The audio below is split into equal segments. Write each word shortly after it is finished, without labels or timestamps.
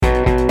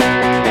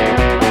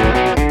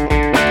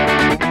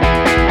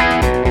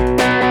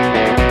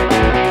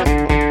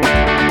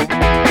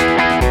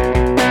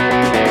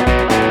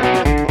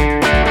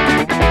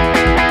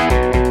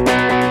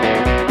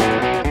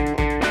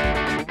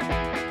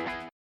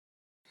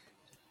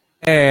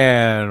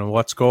And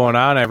what's going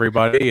on,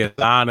 everybody?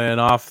 It's on and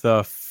off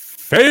the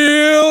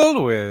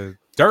field with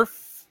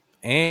Durf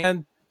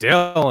and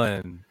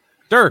Dylan.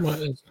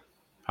 Durf,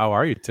 how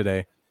are you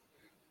today?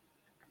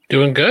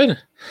 Doing good.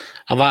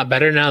 A lot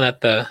better now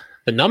that the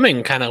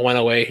numbing kind of went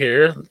away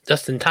here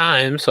just in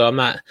time, so I'm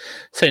not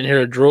sitting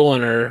here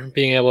drooling or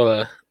being able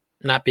to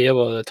not be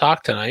able to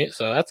talk tonight,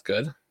 so that's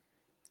good.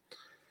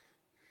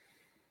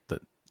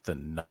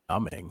 The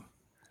numbing?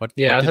 What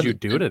did you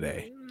do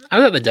today? I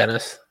was at the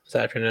dentist this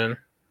afternoon.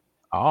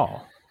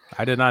 Oh,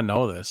 I did not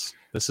know this.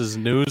 This is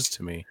news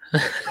to me.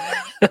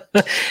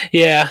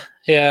 Yeah.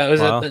 I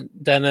was at the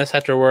dentist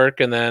after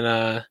work, and then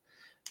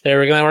they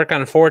were going to work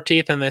on 4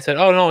 teeth, and they said,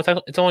 "Oh no,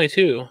 it's only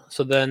 2."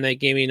 So then they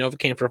gave me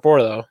Novocaine for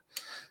 4 though.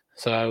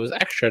 So I was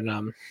extra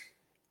numb.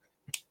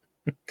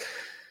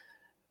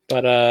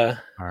 But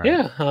right.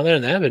 Yeah, other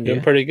than that, I've been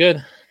doing pretty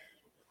good.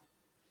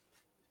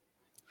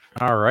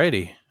 All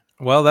righty.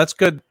 Well, that's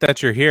good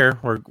that you're here.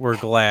 We're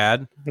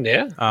glad.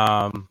 Yeah.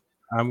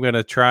 I'm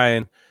gonna try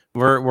and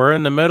we're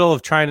in the middle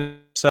of trying to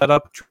set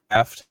up a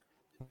draft,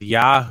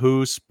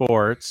 Yahoo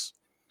Sports,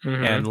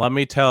 and let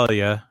me tell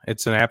you,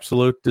 it's an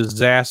absolute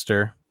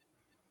disaster.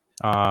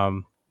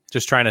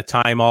 Just trying to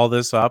time all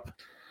this up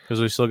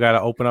because we still got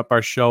to open up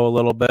our show a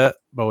little bit,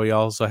 but we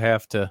also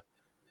have to,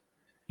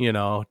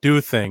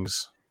 do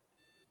things.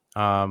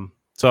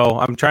 So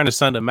I'm trying to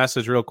send a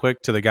message real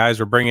quick to the guys.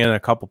 We're bringing in a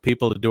couple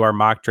people to do our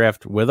mock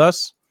draft with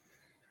us.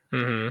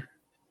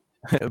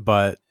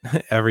 But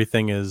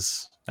everything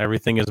is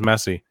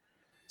messy.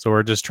 So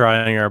we're just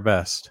trying our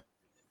best.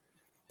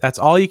 That's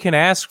all you can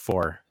ask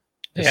for.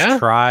 Just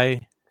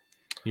try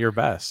your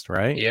best,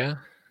 right? Yeah,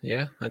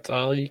 that's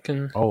all you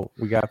can. Oh,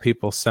 we got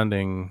people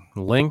sending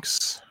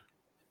links.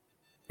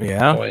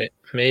 Yeah. Wait,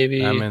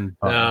 maybe. I'm in.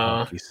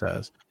 No. He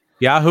says.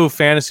 Yahoo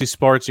Fantasy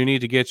Sports, you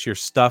need to get your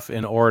stuff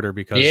in order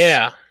because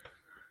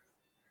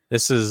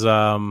this is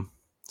a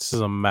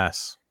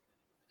mess.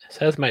 It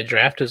says my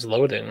draft is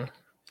loading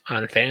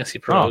on Fantasy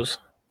Pros.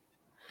 Oh.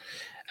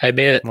 I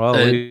made it. Well,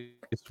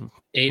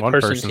 one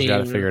person's got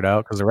to figure it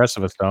out because the rest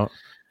of us don't.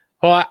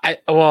 Well,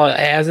 it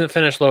hasn't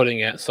finished loading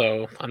yet,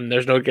 so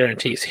there's no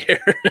guarantees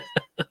here.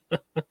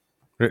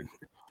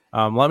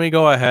 Let me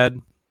go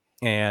ahead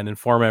and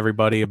inform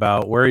everybody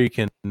about where you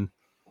can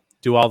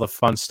do all the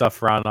fun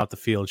stuff around out the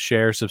field.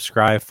 Share,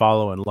 subscribe,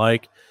 follow, and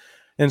like.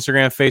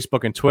 Instagram,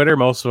 Facebook, and Twitter.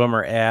 Most of them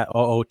are at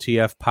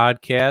OOTF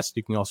Podcast.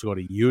 You can also go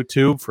to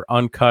YouTube for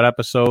uncut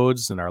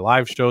episodes, and our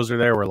live shows are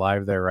there. We're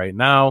live there right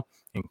now,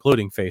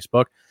 including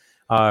Facebook.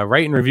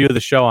 Rate and review the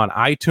show on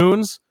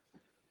iTunes.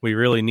 We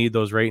really need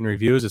those rate and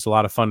reviews. It's a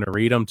lot of fun to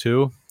read them,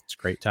 too. It's a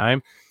great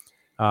time.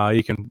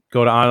 You can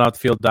go to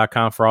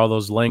onandoutthefield.com for all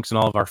those links and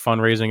all of our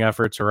fundraising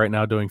efforts. We're right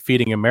now doing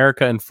Feeding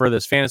America, and for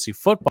this Fantasy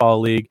Football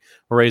League,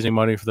 we're raising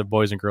money for the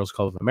Boys and Girls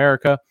Club of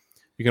America.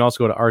 You can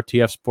also go to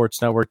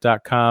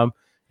rtfsportsnetwork.com.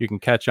 You can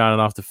catch On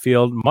and Off the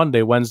Field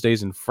Monday,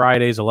 Wednesdays, and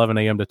Fridays, 11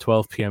 a.m. to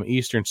 12 p.m.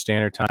 Eastern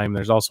Standard Time.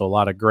 There's also a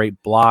lot of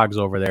great blogs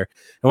over there.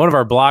 And one of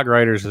our blog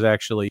writers is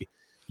actually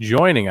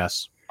joining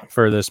us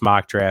for this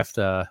mock draft,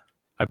 I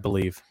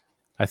believe.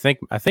 I think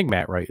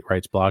Matt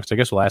writes blogs. I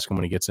guess we'll ask him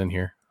when he gets in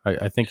here.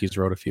 I think he's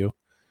wrote a few,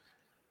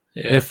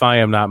 if I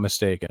am not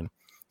mistaken.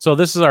 So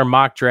this is our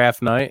mock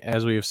draft night,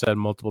 as we have said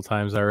multiple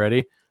times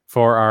already,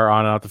 for our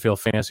On and Out the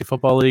Field Fantasy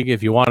Football League.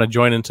 If you want to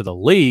join into the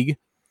league,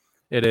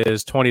 it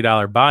is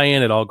 $20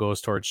 buy-in. It all goes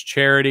towards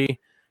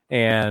charity,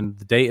 and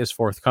the date is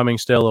forthcoming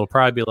still. It'll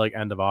probably be like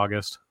end of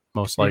August,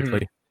 most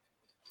likely.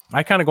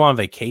 I kind of go on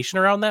vacation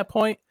around that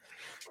point,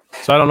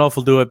 so I don't know if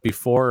we'll do it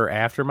before or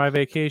after my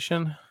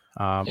vacation.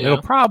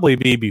 It'll probably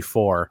be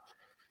before,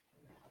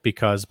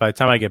 because by the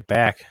time I get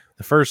back,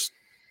 the first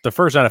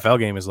NFL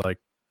game is like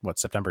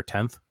September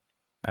 10th.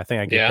 I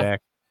think I get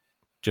back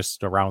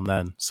just around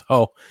then,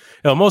 so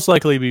it'll most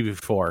likely be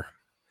before.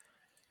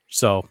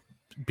 So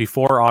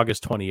before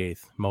August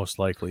 28th, most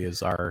likely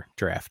is our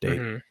draft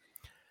date.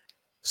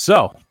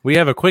 So we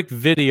have a quick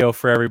video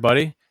for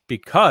everybody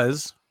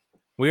because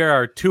we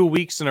are 2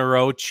 weeks in a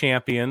row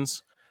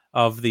champions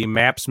of the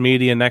Maps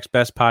Media Next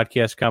Best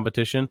Podcast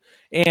competition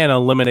and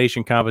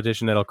elimination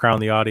competition that'll crown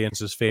the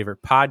audience's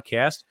favorite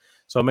podcast.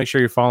 So make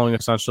sure you're following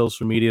us on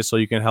social media so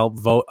you can help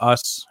vote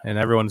us. And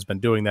everyone's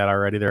been doing that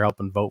already. They're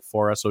helping vote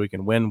for us so we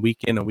can win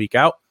week in and week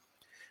out.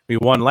 We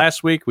won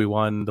last week. We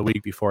won the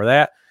week before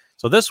that.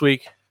 So this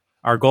week,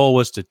 our goal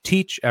was to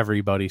teach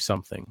everybody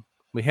something.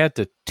 We had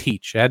to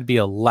teach. It had to be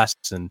a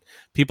lesson.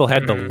 People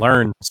had to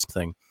learn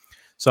something.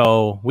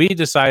 So we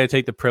decided to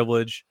take the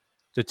privilege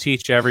to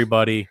teach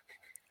everybody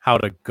how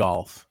to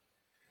golf.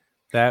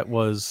 That's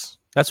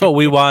what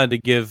we wanted to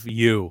give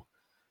you,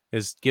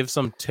 is give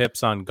some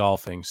tips on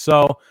golfing.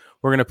 So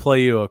we're going to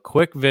play you a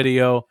quick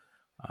video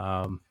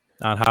on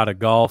how to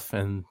golf,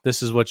 and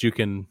this is what you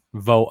can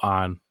vote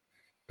on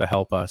to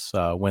help us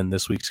win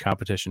this week's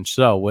competition.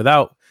 So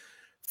without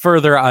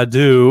further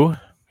ado,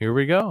 here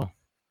we go.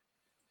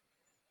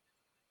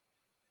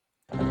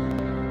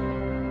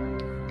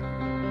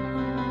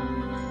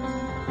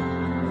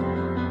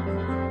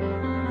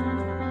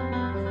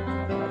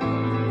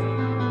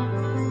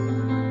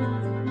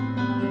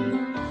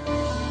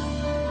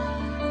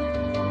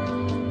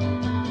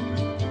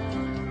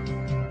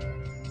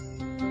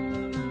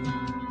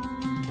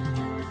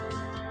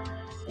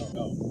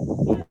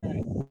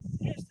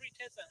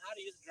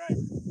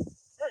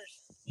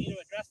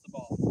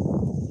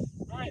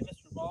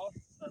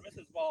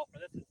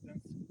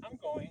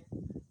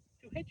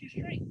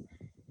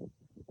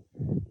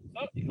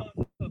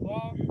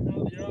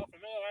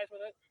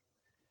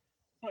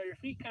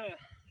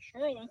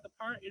 shoulder length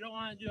apart. You don't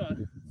want to do a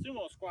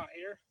sumo squat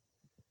here.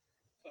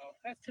 So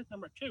that's tip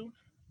number 2.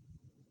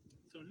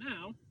 So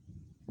now,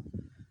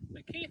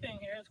 the key thing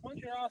here is once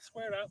you're all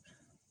squared up,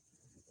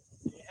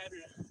 you have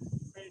your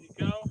ready to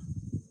go,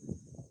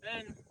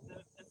 then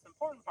the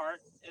important part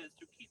is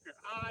to keep your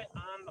eye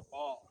on the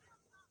ball.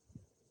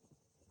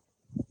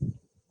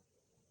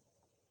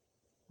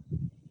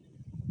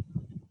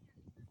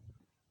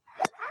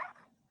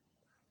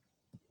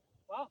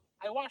 Well,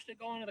 I watched it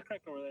go into the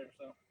creek over there,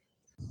 so.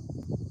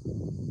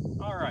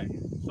 All right,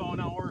 so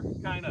now we're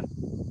kind of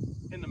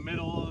in the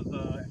middle of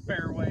the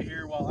fairway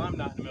here. Well, I'm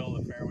not in the middle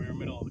of the fairway, we're in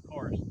the middle of the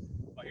course.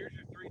 But here's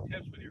your 3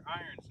 tips with your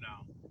irons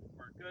now.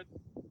 We're a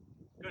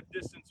good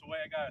distance away.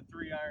 I got a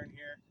 3-iron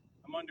here.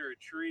 I'm under a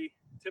tree.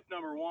 Tip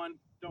number 1,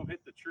 don't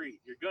hit the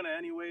tree. You're gonna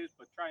anyways,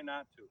 but try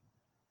not to.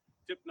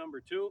 Tip number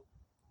 2,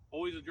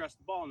 always address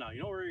the ball now.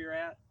 You know where you're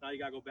at. Now you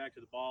gotta go back to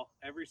the ball.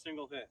 Every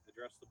single hit,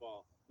 address the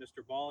ball.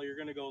 Mr. Ball, you're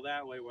gonna go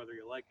that way whether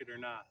you like it or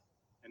not.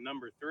 And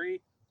number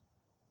 3,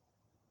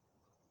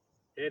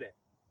 hit it.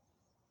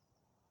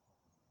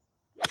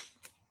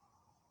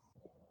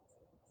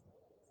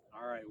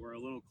 All right, we're a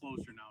little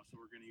closer now, so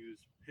we're going to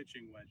use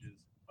pitching wedges.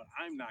 But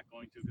I'm not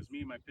going to because me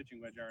and my pitching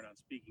wedge aren't on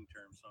speaking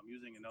terms, so I'm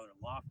using another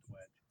loft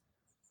wedge.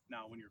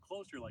 Now, when you're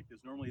closer like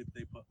this, normally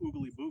they put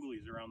oogly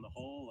booglies around the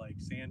hole,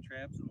 like sand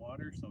traps and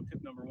water. So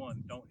tip number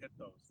 1, don't hit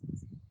those.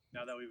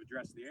 Now that we've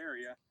addressed the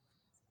area,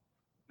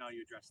 now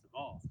you address the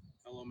ball.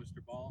 Hello,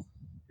 Mr. Ball.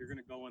 You're going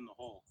to go in the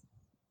hole.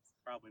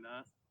 Probably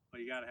not,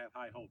 but you got to have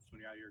high hopes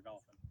when you're out here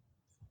golfing.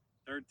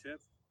 3rd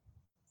tip,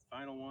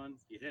 final one,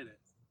 you hit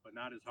it, but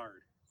not as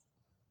hard.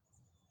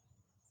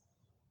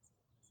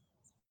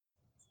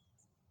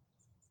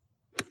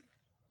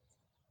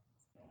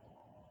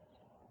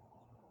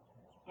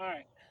 All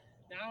right,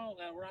 now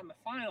that we're on the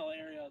final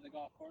area of the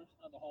golf course,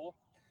 of the hole,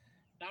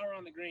 now we're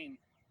on the green.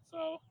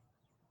 So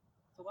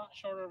it's a lot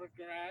shorter of a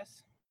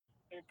grass,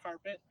 like a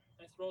carpet,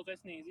 nice rolls, nice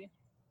and easy.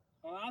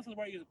 Well, now this is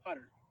where you use a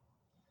putter.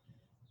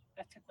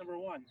 That's tip number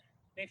 1.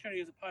 Make sure to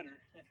use a putter.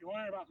 If you're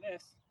wondering about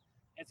this,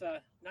 it's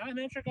not a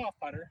miniature golf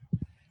putter,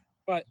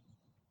 but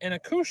an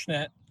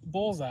Acushnet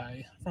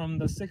Bullseye from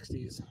the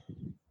 60s.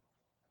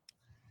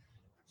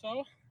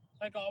 So,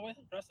 like always,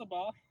 address the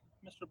ball.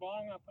 Mr.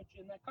 Ball, I'm going to put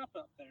you in that cup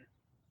up there.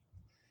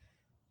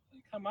 So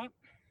you come up.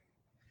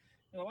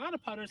 And a lot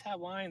of putters have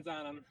lines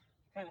on them to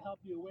kind of help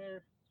you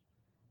aware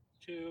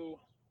to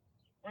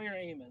where you're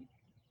aiming.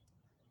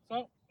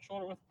 So,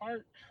 shoulder width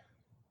apart.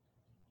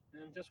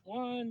 And just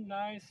one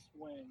nice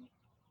swing.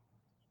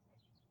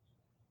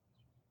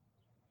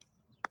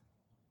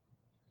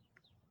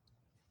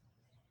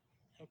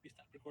 Hope you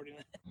stopped recording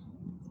that.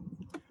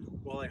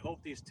 Well, I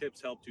hope these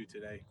tips helped you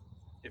today.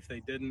 If they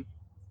didn't,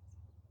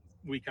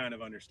 we kind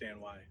of understand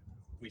why.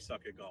 We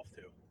suck at golf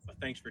too. But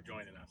thanks for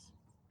joining us.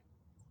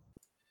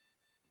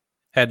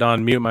 Had to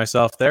unmute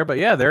myself there, but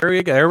yeah,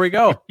 there we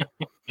go.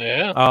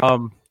 Yeah.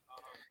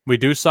 We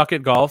do suck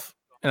at golf,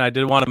 and I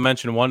did want to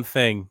mention one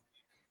thing.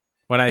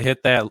 When I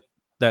hit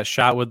that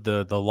shot with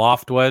the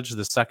loft wedge,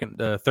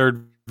 the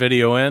third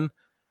video in,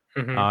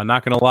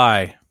 not gonna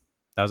lie,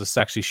 that was a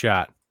sexy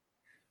shot.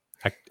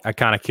 I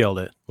kind of killed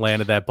it.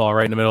 Landed that ball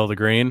right in the middle of the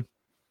green.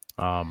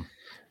 I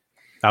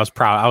was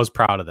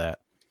proud of that.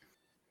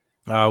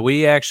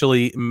 We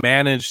actually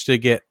managed to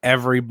get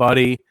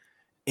everybody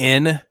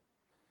in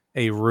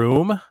a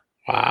room.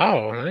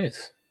 Wow,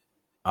 nice.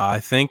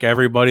 I think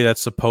everybody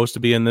that's supposed to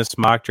be in this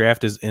mock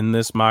draft is in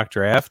this mock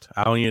draft.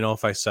 I don't even know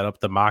if I set up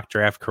the mock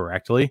draft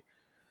correctly.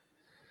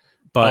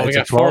 But it's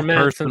a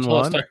 12-person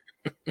one.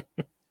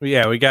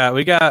 Yeah, we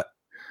got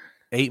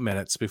 8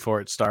 minutes before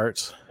it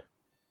starts.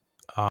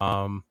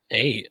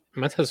 8.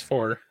 Mine says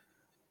 4.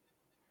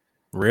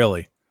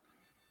 Really?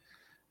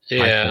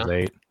 Yeah.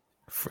 8.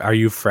 Are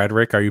you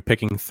Frederick? Are you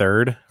picking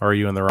third, or are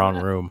you in the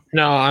wrong room?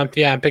 No, I'm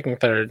picking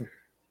third.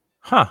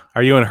 Huh?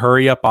 Are you in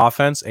hurry up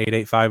offense?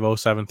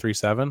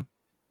 8850737.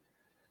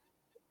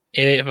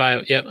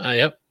 885.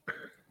 Yep.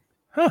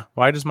 Huh?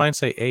 Why does mine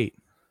say 8?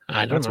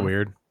 I don't know. That's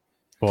weird.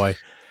 Boy.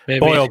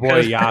 Maybe boy, oh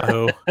boy,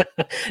 Yahoo.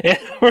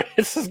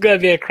 This is going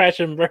to be a crash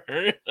and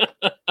burn.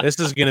 This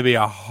is going to be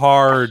a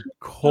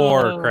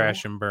hardcore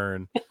crash and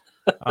burn.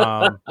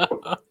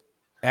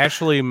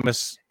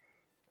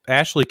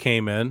 Ashley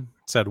came in,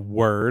 said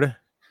word.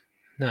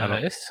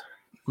 Nice.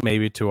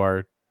 Maybe to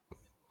our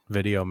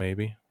video,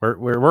 maybe.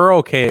 We're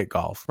okay at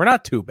golf. We're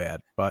not too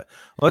bad, but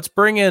let's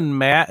bring in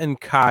Matt and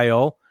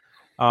Kyle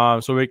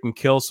so we can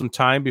kill some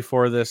time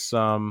before this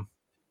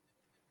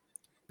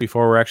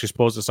before we're actually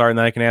supposed to start, and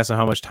then I can ask them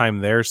how much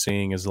time they're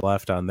seeing is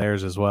left on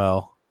theirs as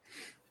well.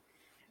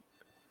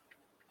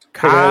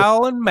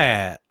 Kyle and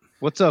Matt.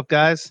 What's up,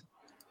 guys?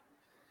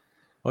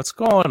 What's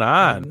going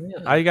on?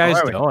 How you guys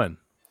doing?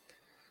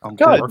 I'm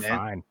good, We're man.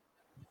 fine.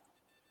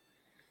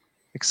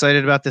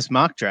 Excited about this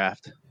mock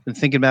draft. Been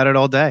thinking about it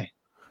all day.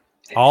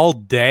 All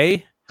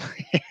day?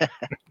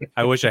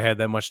 I wish I had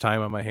that much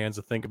time on my hands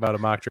to think about a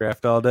mock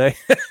draft all day.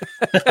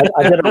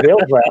 I did a real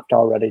draft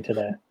already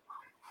today.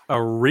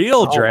 A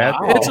real draft?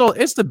 Wow.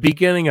 It's the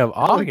beginning of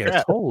Holy August.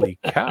 crap. Holy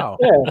cow.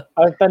 Yeah,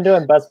 I've been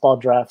doing best ball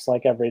drafts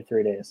like every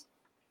 3 days.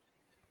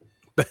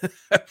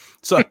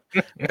 So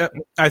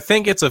I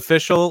think it's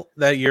official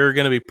that you're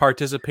going to be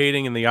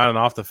participating in the on and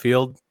off the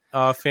field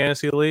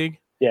fantasy league.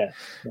 Yeah.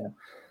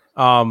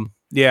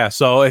 Yeah.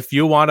 So if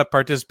you want to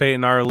participate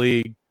in our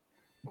league,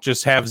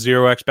 just have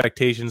zero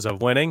expectations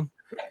of winning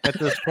at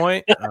this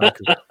point,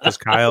 because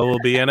Kyle will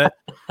be in it.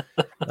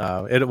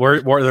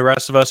 We're the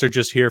rest of us are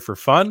just here for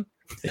fun.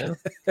 Yeah.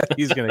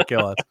 He's going to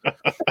kill us.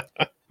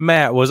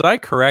 Matt, was I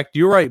correct?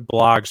 You write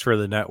blogs for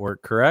the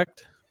network,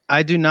 correct?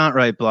 I do not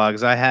write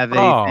blogs. I have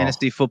a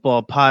fantasy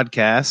football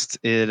podcast.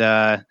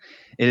 It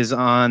is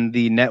on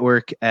the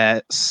network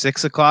at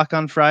 6:00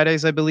 on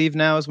Fridays, I believe.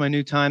 Now is my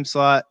new time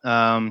slot.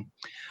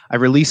 I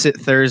release it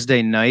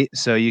Thursday night,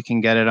 so you can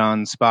get it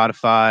on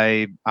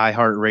Spotify,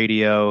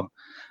 iHeartRadio,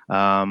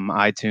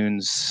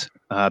 iTunes.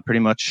 Pretty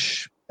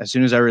much as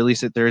soon as I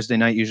release it Thursday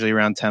night, usually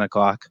around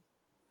 10:00.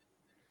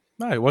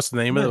 All right. What's the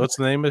name of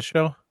the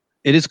show?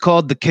 It is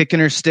called the Kickin'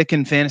 or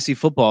Stickin' Fantasy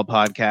Football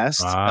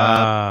Podcast.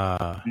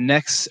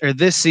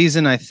 This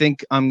season, I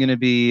think I'm going to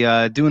be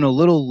doing a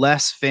little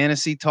less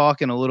fantasy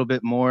talk and a little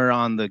bit more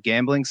on the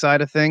gambling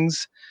side of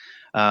things.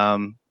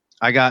 I've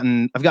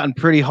gotten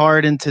pretty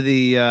hard into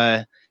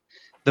the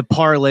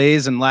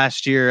parlays, and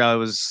last year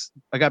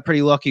I got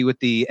pretty lucky with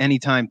the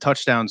anytime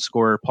touchdown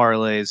scorer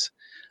parlays.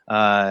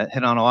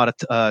 Hit on a lot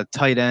of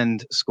tight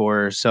end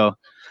scorers, so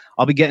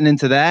I'll be getting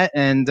into that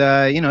and,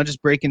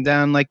 just breaking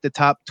down like the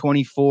top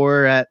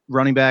 24 at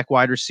running back,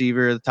 wide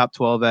receiver, the top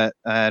 12 at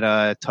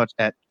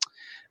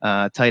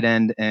tight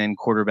end and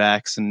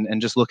quarterbacks,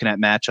 and just looking at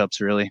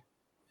matchups really.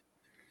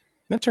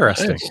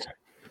 Interesting. Nice.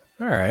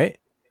 All right.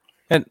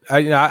 And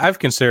I've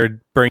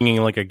considered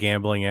bringing like a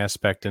gambling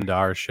aspect into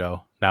our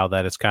show now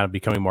that it's kind of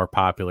becoming more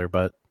popular,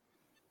 but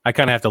I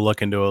kind of have to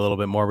look into it a little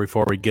bit more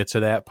before we get to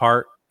that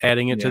part,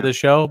 adding it to the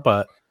show.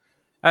 But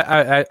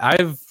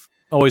I've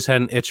always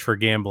had an itch for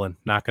gambling,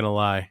 not gonna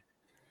lie.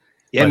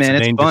 Yeah, man,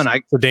 it's fun.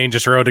 It's a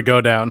dangerous road to go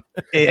down.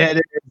 It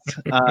is.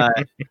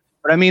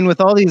 But I mean,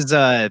 with all these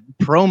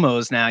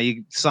promos now,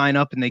 you sign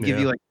up and they give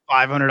you like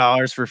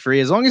 $500 for free.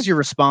 As long as you're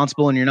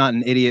responsible and you're not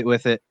an idiot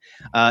with it,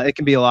 it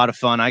can be a lot of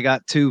fun. I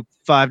got 2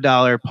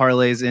 $5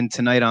 parlays in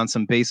tonight on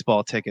some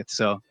baseball tickets.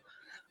 So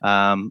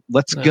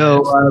let's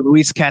go,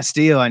 Luis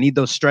Castillo. I need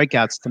those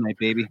strikeouts tonight,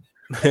 baby.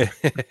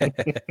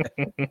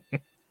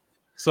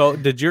 So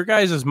did your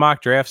guys'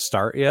 mock draft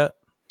start yet?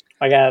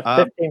 I got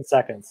 15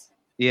 seconds.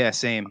 Yeah,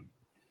 same.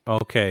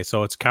 Okay,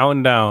 so it's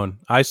counting down.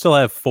 I still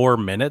have 4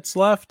 minutes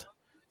left,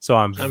 so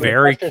I'm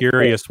very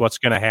curious what's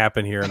going to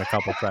happen here in a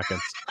couple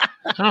seconds.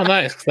 Oh,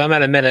 nice. 'Cause I'm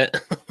at a minute.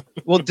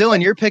 Well,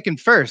 Dylan, you're picking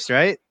first,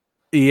 right?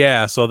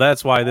 Yeah, so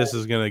that's why this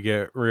is going to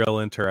get real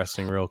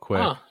interesting real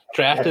quick. Oh,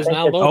 draft is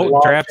now it's loaded.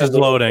 Oh, draft is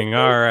loading.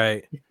 All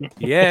right.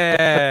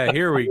 Yeah,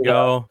 here we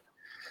go.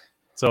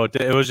 So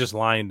it was just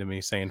lying to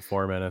me saying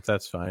 4 minutes.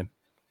 That's fine.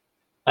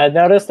 I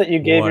noticed that you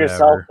gave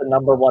yourself Whatever. the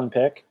number 1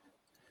 pick.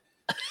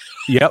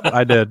 Yep,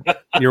 I did.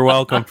 You're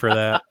welcome for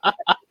that.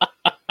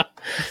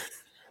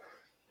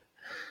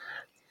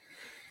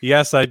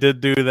 Yes, I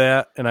did do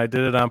that, and I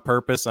did it on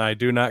purpose, and I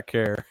do not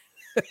care.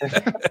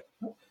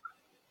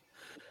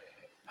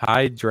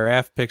 High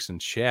draft picks in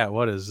chat.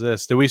 What is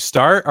this? Do we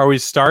start? Are we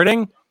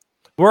starting?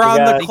 We're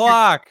on the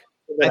clock.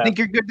 I think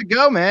you're good to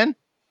go, man.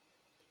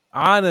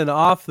 On and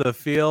off the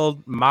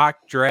field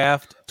mock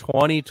draft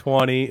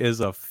 2020 is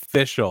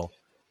official.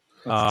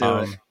 Let's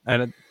do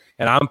it.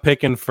 And I'm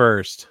picking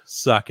first.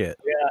 Suck it.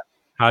 Yeah.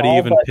 How do you All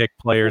even but pick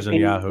players in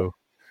Yahoo?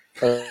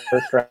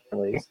 First round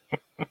leagues.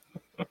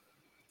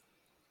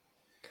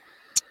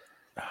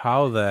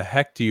 How the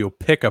heck do you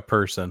pick a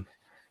person?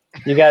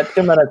 You got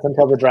 2 minutes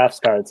until the draft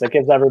starts. It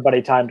gives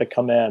everybody time to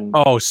come in.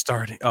 Oh,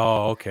 starting.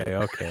 Oh,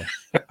 okay.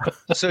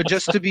 So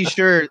just to be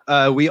sure,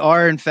 we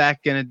are in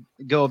fact going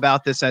to go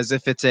about this as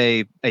if it's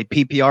a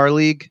PPR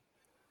league.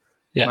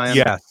 Yes.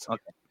 Yes.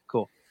 Okay,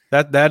 cool.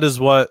 That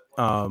is what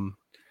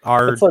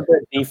our It's like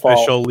the default.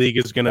 official league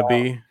is going to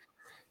be.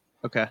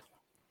 Okay.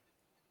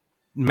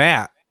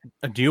 Matt,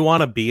 do you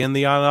want to be in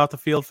the on and off the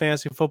field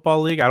fantasy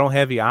football league? I don't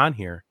have you on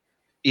here.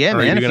 Yeah, Or are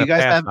man. If gonna you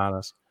guys pass have, on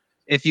us?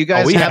 if you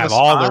guys We have, have a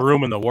all spot, the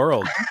room in the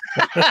world.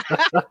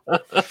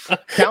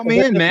 count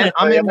me in, man.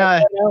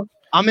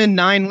 I'm in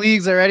 9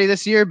 leagues already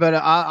this year, but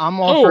I'm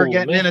all for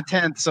getting in a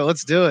 10th. So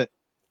let's do it.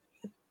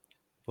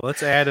 Well,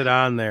 let's add it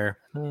on there.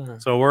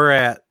 So we're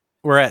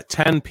at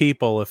 10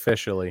 people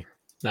officially.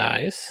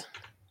 Nice.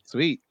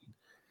 Sweet.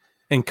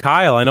 And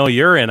Kyle, I know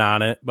you're in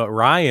on it, but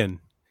Ryan,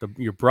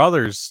 your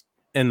brother's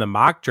in the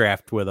mock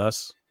draft with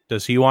us.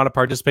 Does he want to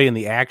participate in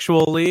the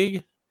actual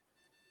league?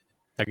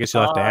 I guess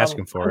you'll have to ask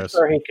him for I'm us.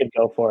 sure he could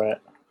go for it.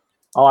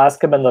 I'll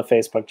ask him in the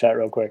Facebook chat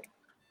real quick.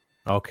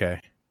 Okay.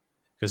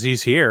 Because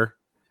he's here.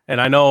 And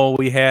I know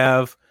we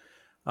have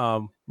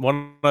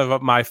one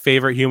of my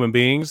favorite human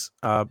beings,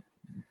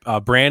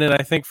 Brandon,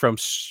 I think, from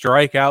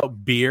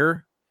Strikeout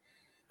Beer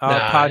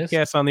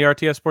podcast on the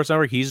RTS Sports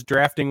Network. He's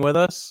drafting with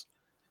us.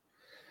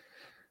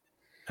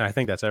 And I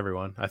think that's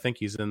everyone. I think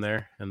he's in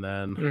there. And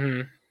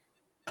then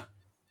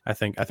I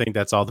think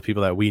that's all the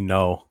people that we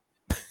know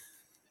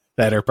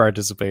that are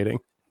participating.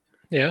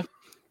 Yeah.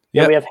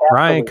 Yeah, we have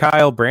Ryan,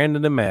 Kyle,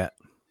 Brandon, and Matt.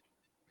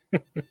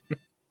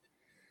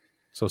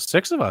 So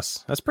 6 of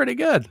us. That's pretty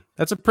good.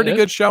 That's a pretty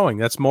good showing.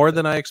 That's more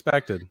than I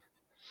expected.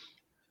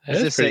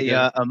 Is this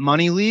a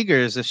money league or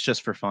is this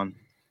just for fun?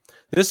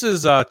 This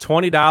is a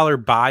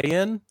 $20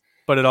 buy-in,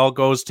 but it all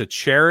goes to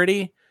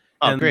charity.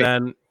 Oh, great.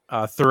 Then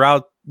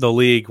throughout the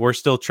league, we're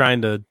still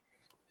trying to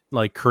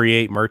like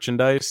create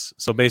merchandise.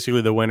 So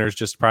basically, the winner's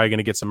just probably going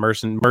to get some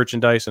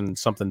merchandise and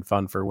something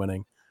fun for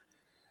winning.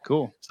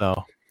 Cool.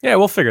 So yeah,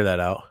 we'll figure that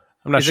out.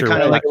 I'm not is sure. It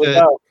kind of like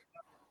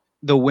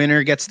the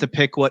winner gets to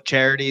pick what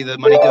charity the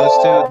money goes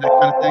to, that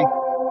kind of thing?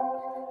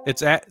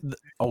 It's at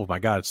oh my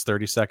god, it's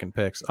 30-second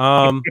picks.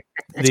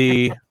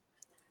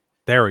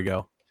 There we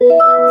go.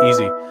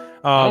 Easy.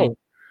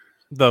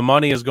 The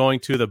money is going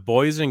to the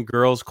Boys and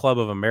Girls Club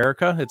of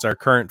America. It's our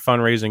current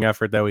fundraising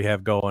effort that we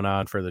have going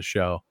on for the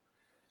show.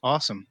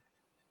 Awesome.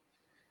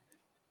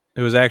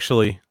 It was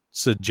actually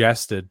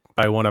suggested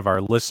by one of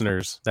our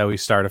listeners that we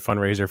start a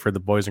fundraiser for the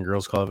Boys and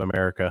Girls Club of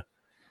America.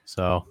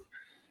 So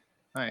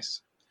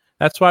nice.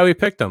 That's why we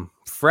picked him.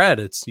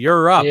 Fred,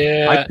 you're up.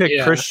 Yeah, I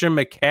picked Christian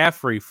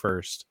McCaffrey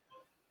first.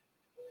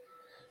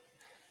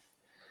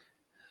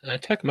 I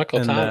took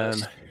Michael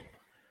Thomas.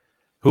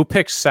 Who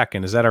picked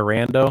second? Is that a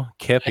rando?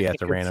 Kip,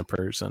 that's a random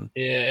person.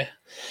 Yeah.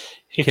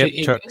 Kip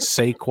took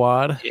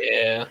Saquon.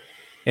 Yeah.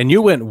 And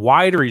you went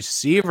wide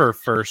receiver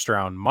first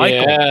round.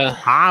 Michael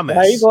Thomas.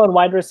 How are you going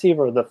wide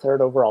receiver, the 3rd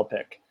overall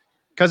pick?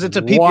 Because it's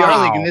a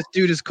PPR league, and this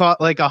dude has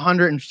caught like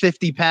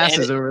 150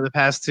 passes over the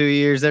past 2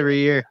 years every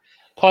year.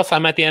 Plus,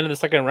 I'm at the end of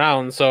the 2nd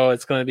round, so I'm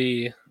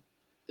going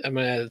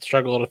to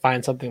struggle to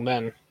find something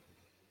then.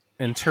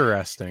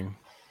 Interesting.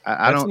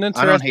 I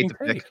don't hate the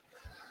pick.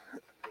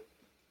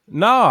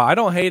 No, I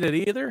don't hate it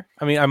either.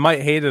 I mean, I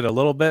might hate it a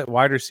little bit.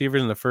 Wide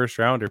receivers in the 1st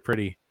round are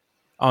pretty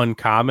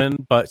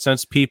uncommon, but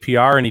since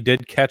PPR and he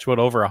did catch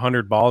over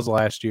 100 balls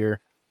last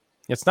year,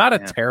 it's not a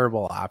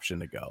terrible option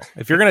to go.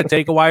 If you're going to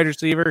take a wide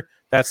receiver,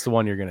 that's the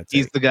one you're going to take.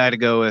 He's the guy to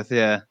go with,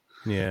 yeah.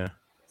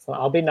 So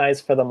I'll be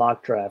nice for the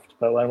mock draft,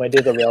 but when we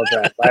do the real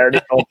draft, I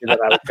already told you that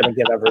I was going to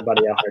give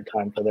everybody a hard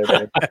time for their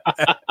pick.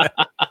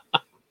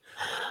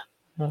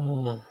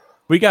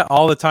 We got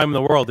all the time in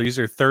the world. These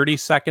are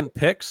 30-second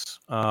picks.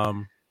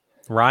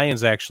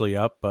 Ryan's actually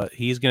up, but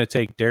he's going to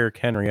take Derrick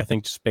Henry, I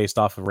think, just based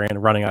off of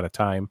running out of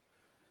time.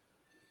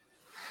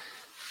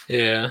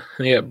 Yeah,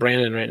 I got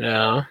Brandon right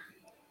now.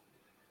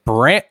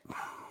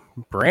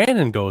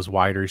 Brandon goes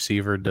wide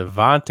receiver.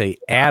 Devontae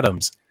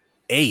Adams,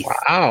 8th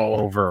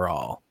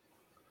overall.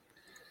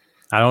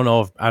 I don't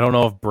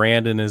know if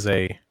Brandon is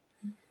a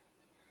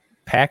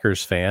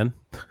Packers fan.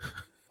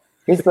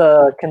 He's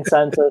the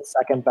consensus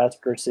 2nd best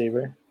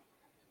receiver.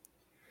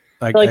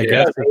 I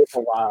guess a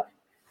lot.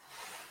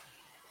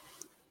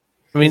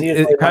 I mean,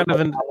 it kind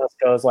of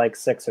goes like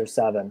 6 or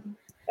 7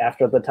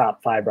 after the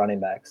top 5 running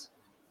backs.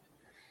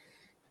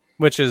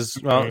 Which is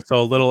so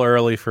a little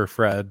early for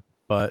Fred,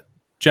 but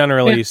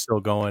generally he's still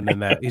going in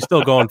that. He's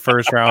still going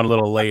 1st round a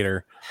little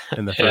later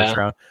in the 1st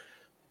round.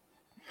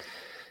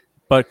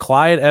 But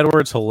Clyde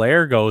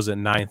Edwards-Helaire goes at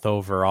 9th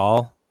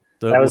overall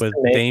with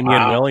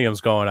Damian Williams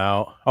going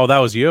out. Oh, that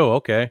was you?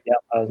 Okay. Yep,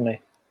 that was me.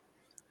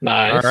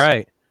 Nice. All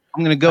right.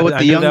 I'm going to go with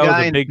the young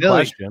guy in big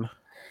question.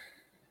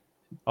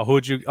 Oh,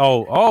 who'd you?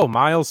 Oh,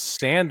 Miles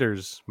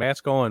Sanders. Matt's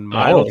going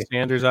Miles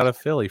Sanders out of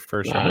Philly,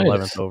 1st round,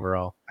 11th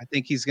overall. I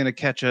think he's going to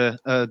catch a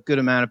good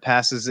amount of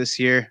passes this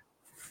year.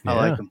 I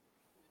like him.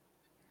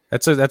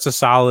 That's a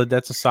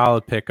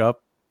solid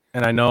pickup.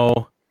 And I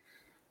know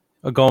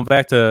going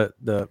back to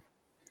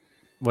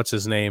what's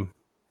his name,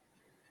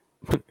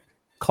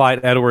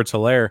 Clyde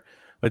Edwards-Helaire,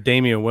 but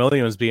Damian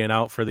Williams being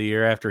out for the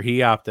year after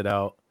he opted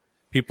out.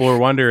 People were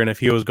wondering if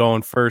he was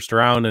going 1st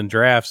round in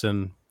drafts,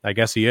 and I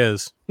guess he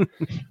is.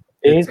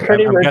 He's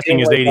pretty. I'm guessing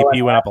his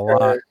ADP went up a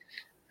lot.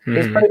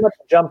 He's pretty much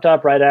jumped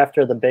up right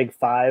after the big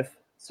 5.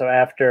 So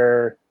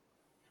after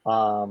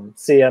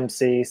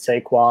CMC,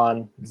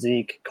 Saquon,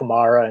 Zeke,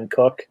 Kamara, and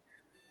Cook,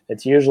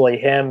 it's usually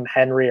him,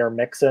 Henry, or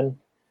Mixon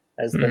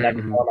as the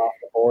next one off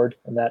the board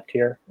in that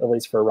tier, at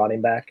least for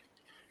running back.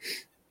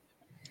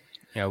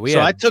 Yeah,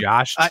 had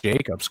Josh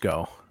Jacobs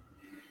go.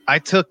 I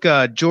took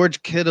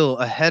George Kittle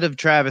ahead of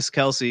Travis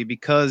Kelce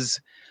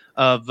because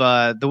of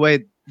the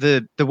way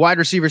the wide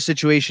receiver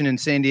situation in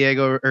San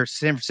Diego or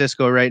San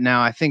Francisco right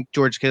now. I think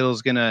George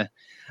Kittle's gonna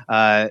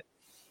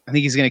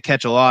he's gonna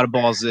catch a lot of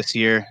balls this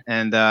year,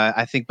 and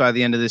I think by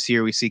the end of this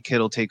year we see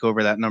Kittle take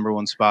over that number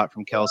 1 spot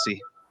from Kelce.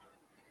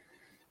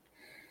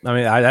 I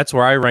mean, that's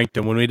where I ranked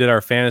him when we did our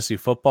fantasy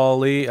football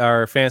league,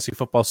 our fantasy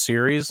football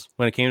series.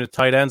 When it came to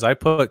tight ends, I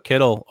put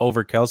Kittle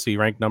over Kelce,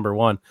 ranked number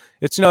 1.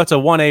 It's it's a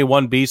 1A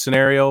 1B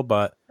scenario,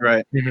 but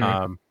right,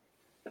 you're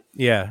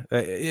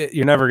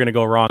never going to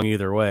go wrong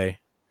either way.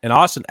 And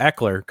Austin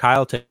Eckler,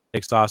 Kyle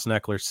takes Austin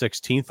Eckler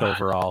 16th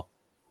overall.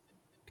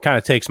 Kind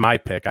of takes my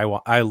pick.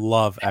 I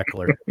love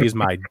Eckler.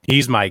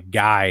 He's my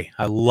guy.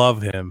 I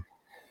love him.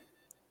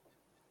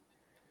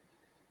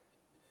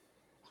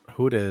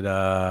 Who did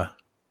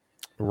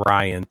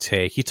Ryan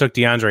take? He took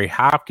DeAndre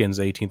Hopkins,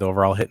 18th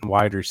overall, hitting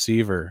wide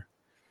receiver.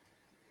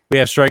 We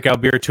have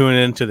Strikeout Beer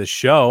tuning into the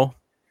show.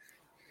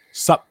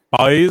 Sup,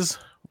 boys?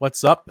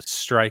 What's up,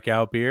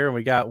 Strikeout Beer?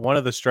 We got one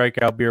of the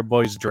Strikeout Beer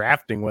boys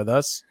drafting with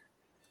us.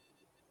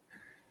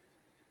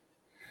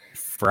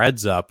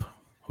 Fred's up.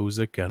 Who's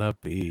it gonna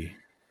be?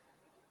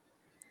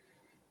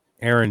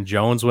 Aaron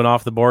Jones went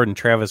off the board, and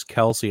Travis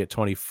Kelce at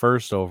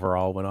 21st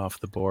overall went off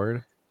the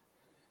board.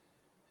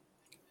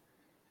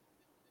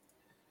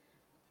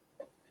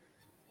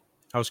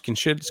 I was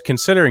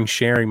considering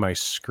sharing my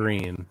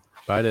screen,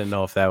 but I didn't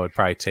know if that would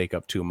probably take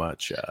up too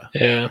much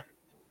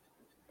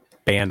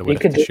bandwidth you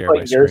could to just share put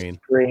my your screen.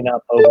 screen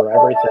up over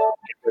everything and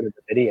get rid of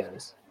the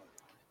videos.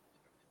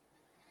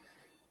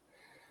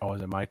 Oh,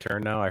 is it my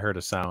turn now? I heard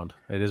a sound.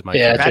 It is my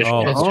Yeah, turn. it's Patrick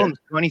your- it's your- Mahomes,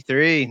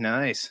 23.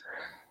 Nice.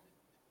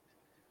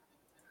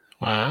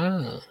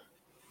 Wow.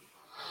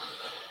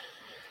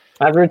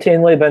 I've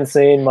routinely been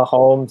seeing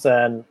Mahomes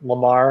and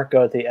Lamar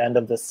go at the end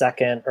of the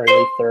second or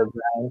the third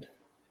round.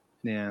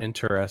 Yeah.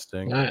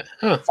 Interesting. Huh.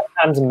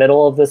 Sometimes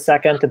middle of the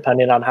second,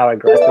 depending on how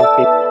aggressive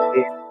people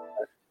be.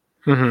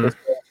 Mhm. This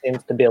team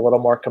seems to be a little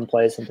more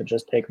complacent to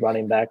just take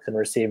running backs and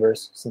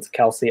receivers, since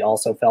Kelce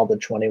also fell to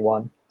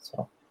 21.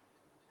 So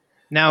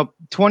Now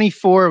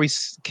 24.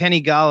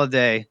 Kenny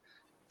Galladay.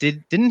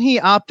 Didn't he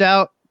opt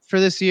out for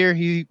this year?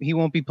 He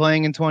won't be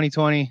playing in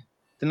 2020.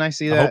 Didn't I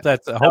see I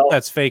that? hope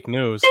that's fake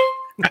news.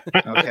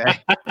 Okay.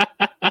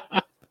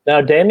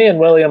 now Damian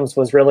Williams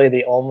was really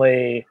the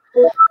only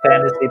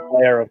fantasy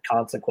player of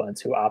consequence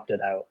who opted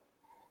out.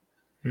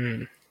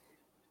 Hmm.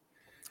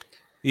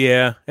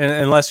 Yeah, and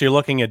unless you're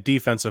looking at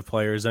defensive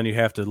players, then you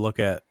have to look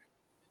at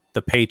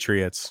the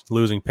Patriots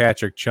losing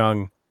Patrick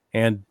Chung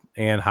and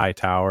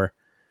Hightower.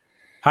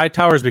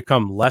 Hightower's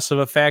become less of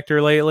a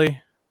factor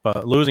lately,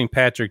 but losing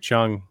Patrick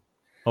Chung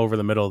over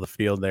the middle of the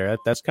field there,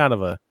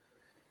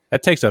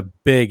 that takes a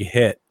big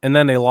hit. And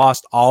then they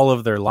lost all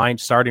of their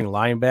starting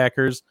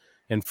linebackers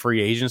in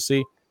free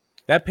agency.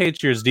 That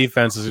Patriots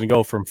defense is going to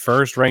go from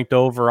first ranked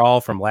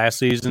overall from last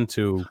season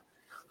to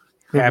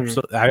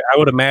absolutely, I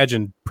would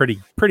imagine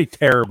pretty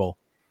terrible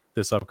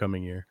this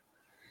upcoming year.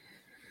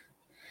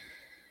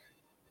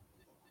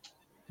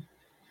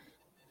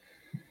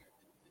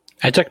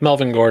 I took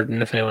Melvin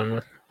Gordon, if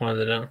anyone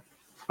wanted to know.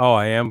 Oh,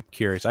 I am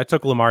curious. I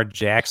took Lamar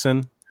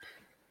Jackson.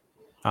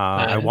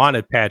 I Nice.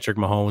 wanted Patrick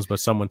Mahomes, but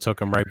someone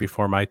took him right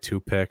before my 2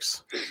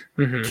 picks.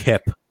 Mhm.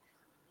 Kip.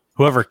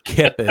 Whoever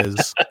Kip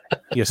is,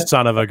 you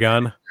son of a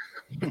gun.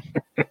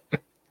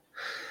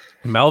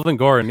 Melvin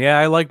Gordon. Yeah,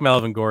 I like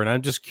Melvin Gordon.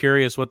 I'm just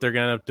curious what they're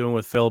going to end up doing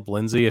with Philip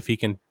Lindsay, if he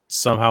can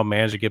somehow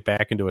manage to get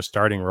back into a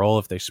starting role,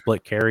 if they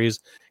split carries.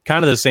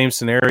 Kind of the same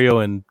scenario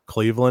in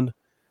Cleveland.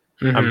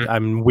 Mhm.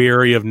 I'm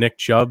weary of Nick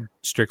Chubb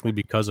strictly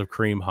because of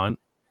Kareem Hunt.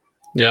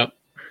 Yep.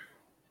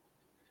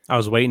 I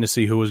was waiting to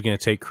see who was going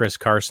to take Chris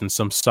Carson.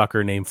 Some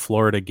sucker named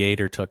Florida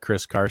Gator took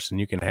Chris Carson.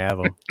 You can have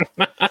him.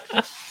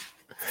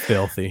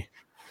 Filthy.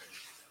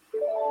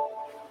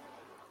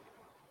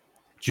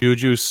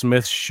 Juju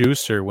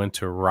Smith-Schuster went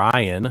to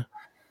Ryan.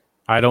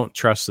 I don't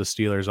trust the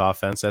Steelers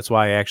offense. That's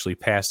why I actually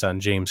passed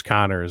on James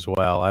Conner as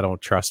well. I don't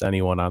trust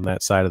anyone on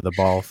that side of the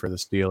ball for the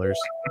Steelers.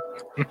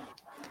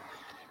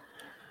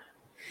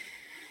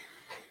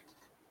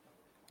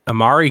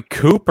 Amari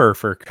Cooper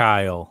for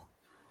Kyle.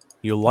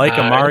 You like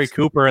Amari Nice.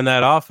 Cooper in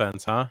that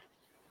offense, huh?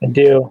 I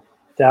do.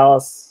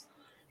 Dallas,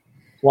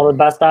 one of the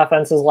best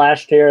offenses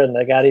last year, and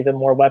they got even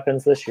more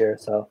weapons this year.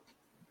 So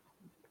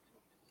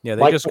Yeah,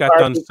 they Mike just got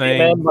done McCarthy came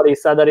saying. in, but he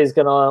said that he's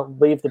going to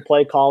leave the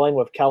play calling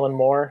with Kellen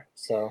Moore.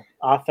 So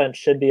offense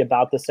should be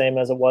about the same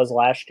as it was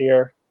last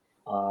year.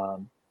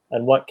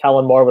 And what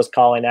Kellen Moore was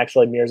calling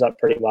actually mirrors up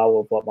pretty well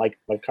with what Mike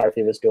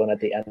McCarthy was doing at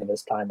the end of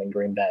his time in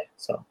Green Bay.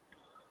 So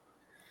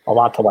a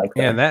lot to like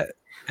there. Yeah, that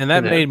Yeah.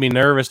 made me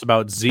nervous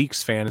about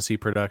Zeke's fantasy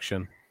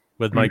production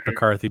with Mike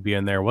McCarthy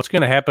being there. What's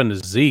going to happen to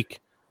Zeke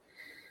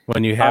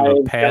when you have I a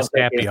don't pass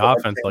think happy he's gonna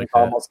offense change like that?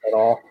 almost at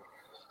all.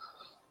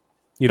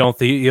 You don't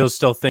think you'll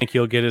still think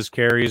he'll get his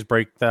carries,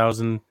 break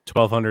 1,000,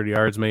 1,200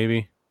 yards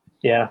maybe?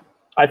 Yeah.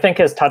 I think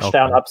his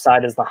touchdown Okay.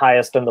 upside is the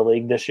highest in the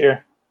league this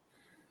year.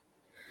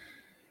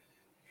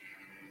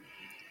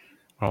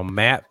 Oh,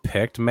 Matt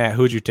picked. Matt,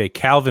 who'd you take?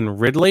 Calvin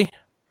Ridley?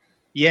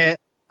 Yeah,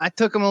 I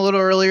took him a little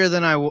earlier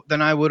than I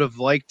would have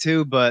liked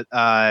to, but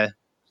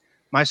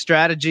my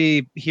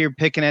strategy here,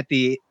 picking at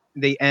the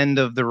end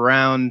of the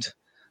round,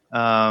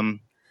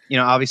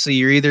 obviously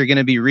you're either going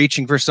to be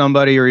reaching for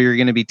somebody or you're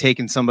going to be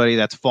taking somebody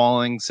that's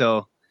falling.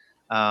 So,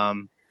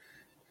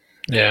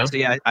 Yeah.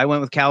 I went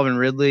with Calvin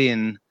Ridley,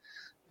 and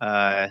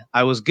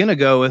I was going to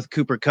go with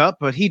Cooper Kupp,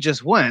 but he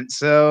just went.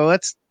 So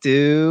let's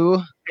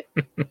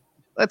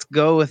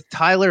go with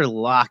Tyler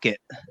Lockett.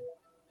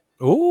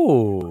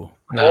 Ooh.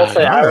 I will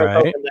say, I was alright.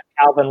 hoping that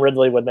Calvin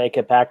Ridley would make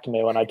it back to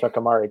me when I took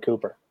Amari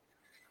Cooper.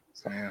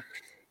 So,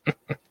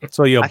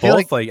 So you I feel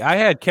both like I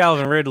had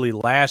Calvin Ridley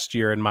last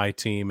year in my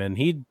team, and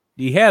he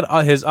had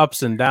his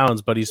ups and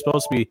downs, but he's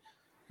supposed to be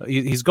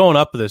he's going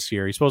up this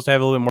year. He's supposed to have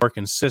a little bit more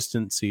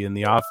consistency in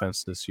the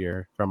offense this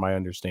year, from my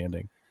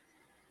understanding.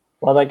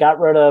 Well, they got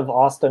rid of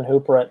Austin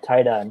Hooper at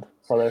tight end,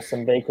 so there's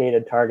some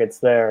vacated targets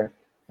there.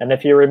 And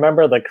if you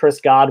remember the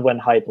Chris Godwin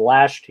hype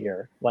last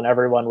year, when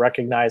everyone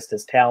recognized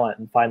his talent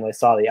and finally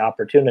saw the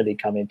opportunity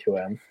coming to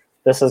him,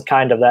 this is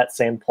kind of that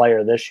same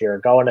player this year,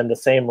 going in the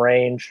same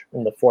range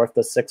in the 4th to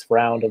 6th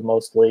round of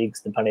most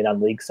leagues, depending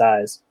on league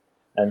size,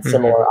 and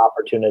similar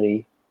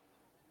opportunity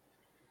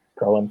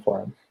going for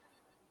him.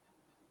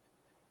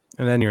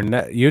 And then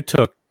you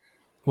took,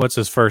 what's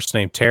his first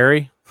name?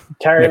 Terry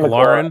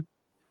McLaurin.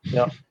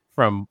 Yep.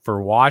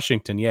 For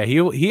Washington. Yeah,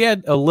 he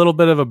had a little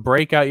bit of a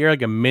breakout year,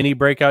 like a mini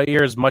breakout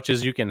year, as much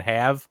as you can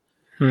have.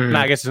 No,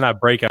 I guess it's not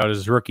breakout as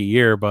his rookie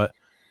year, but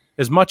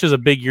as much as a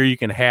big year you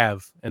can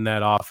have in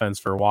that offense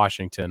for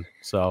Washington.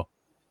 So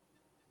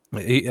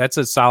that's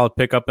a solid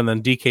pickup. And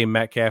then DK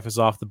Metcalf is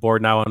off the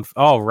board now.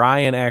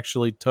 Ryan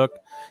actually took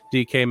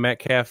DK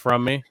Metcalf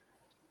from me.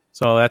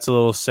 So that's a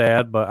little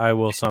sad, but I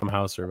will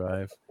somehow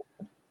survive.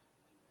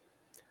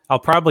 I'll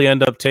probably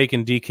end up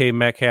taking DK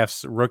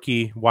Metcalf's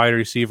rookie wide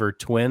receiver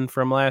twin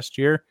from last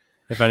year.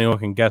 If anyone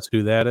can guess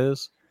who that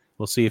is,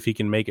 we'll see if he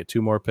can make it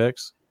 2 more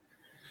picks.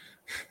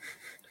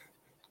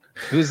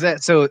 Who's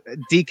that? So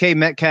DK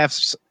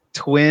Metcalf's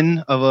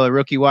twin of a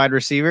rookie wide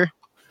receiver?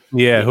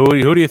 Yeah, who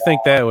do you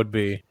think that would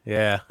be?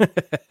 Yeah.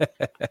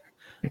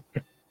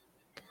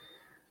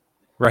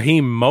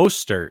 Raheem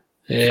Mostert.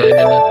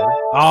 Yeah.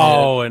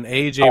 Oh, and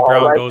AJ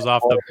Brown goes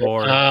off the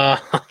board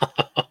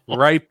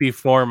right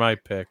before my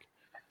pick.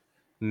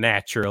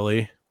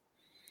 Naturally.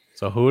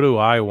 So who do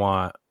I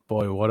want?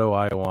 Boy, what do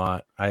I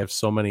want? I have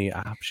so many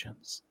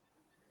options.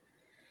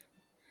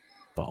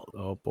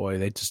 Oh boy,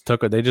 they just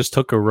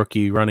took a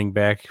rookie running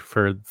back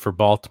for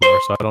Baltimore,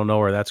 so I don't know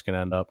where that's going to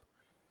end up.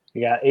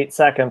 You got 8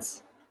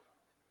 seconds.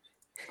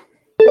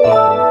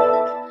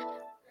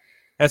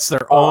 That's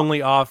their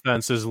only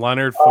offense is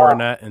Leonard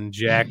Fournette and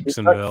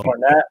Jacksonville.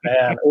 Fournette,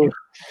 man.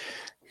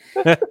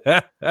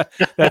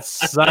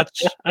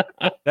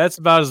 That's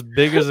about as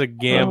big as a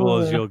gamble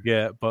as you'll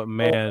get, but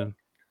man.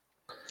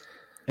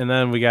 And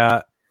then we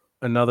got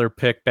another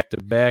pick back to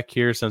back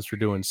here since we're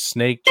doing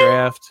snake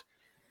draft.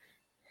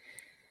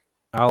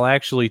 I'll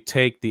actually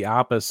take the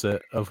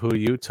opposite of who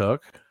you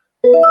took.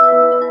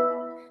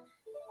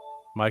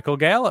 Michael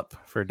Gallup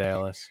for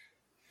Dallas.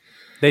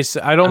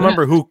 I don't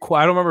remember who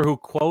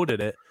quoted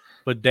it,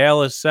 but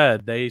Dallas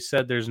said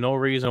there's no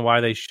reason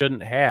why they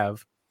shouldn't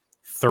have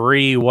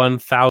 3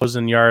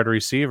 1,000-yard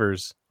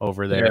receivers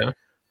over there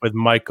with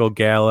Michael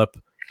Gallup,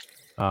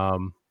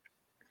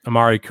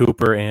 Amari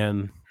Cooper,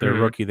 and their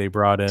rookie they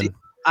brought in.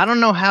 I don't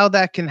know how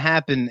that can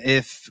happen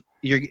if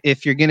you're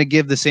going to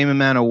give the same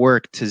amount of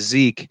work to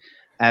Zeke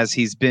as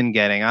he's been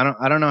getting.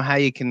 I don't know how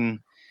you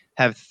can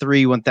have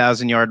 3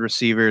 1,000-yard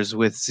receivers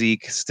with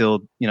Zeke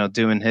still,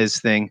 doing his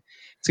thing.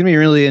 It's going to be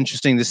really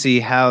interesting to see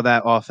how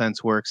that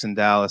offense works in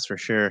Dallas for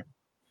sure.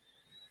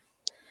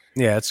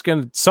 Yeah,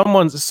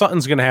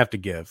 something's going to have to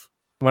give.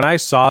 When I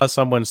saw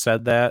someone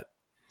said that,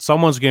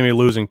 someone's going to be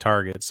losing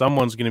targets.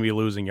 Someone's going to be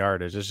losing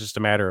yardage. It's just a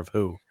matter of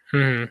who.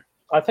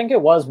 I think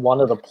it was one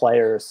of the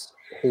players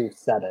who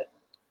said it.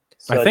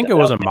 So I think it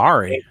was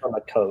Amari. From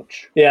a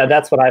coach. Yeah,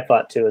 that's what I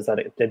thought too, is that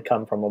it did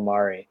come from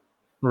Amari.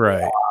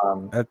 Right.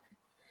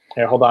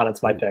 Here, hold on.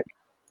 It's my pick.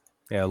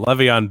 Yeah,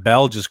 Le'Veon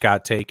Bell just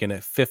got taken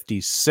at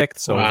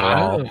 56th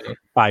overall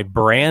by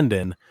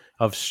Brandon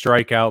of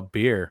Strikeout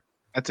Beer.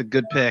 That's a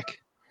good pick.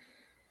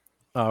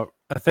 I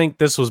think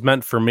this was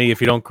meant for me. If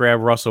you don't grab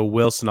Russell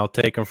Wilson, I'll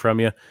take him from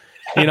you.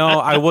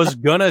 I was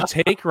going to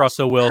take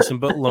Russell Wilson,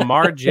 but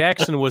Lamar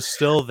Jackson was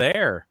still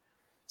there.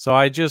 So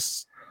I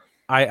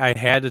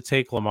had to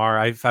take Lamar.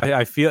 I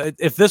feel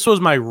if this was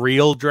my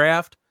real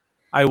draft,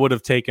 I would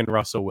have taken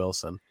Russell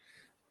Wilson.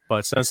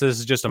 But since this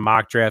is just a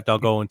mock draft, I'll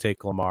go and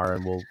take Lamar,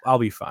 and I'll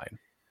be fine.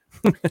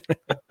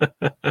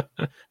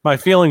 My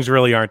feelings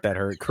really aren't that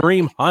hurt.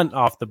 Kareem Hunt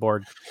off the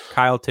board.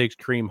 Kyle takes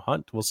Kareem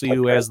Hunt. We'll see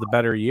who has the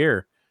better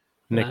year,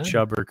 Nick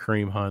Chubb or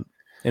Kareem Hunt.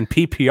 In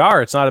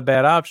PPR, it's not a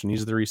bad option.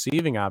 He's the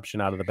receiving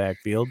option out of the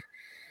backfield.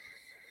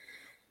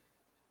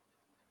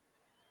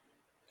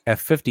 At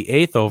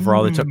 58th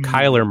overall, they took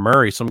Kyler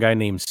Murray, some guy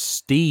named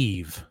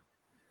Steve.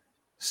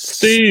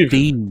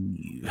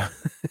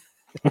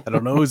 I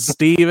don't know who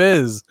Steve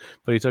is,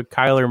 but he took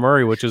Kyler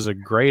Murray, which is a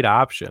great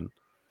option.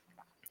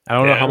 I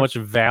don't know how much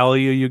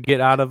value you get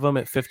out of him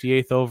at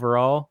 58th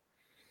overall.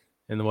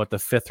 In the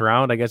 5th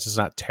round? I guess it's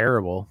not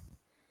terrible.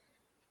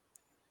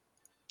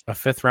 A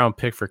 5th round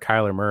pick for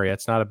Kyler Murray.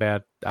 That's not a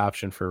bad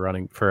option for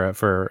running for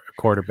a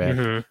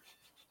quarterback.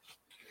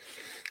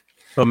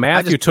 So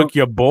Matthew took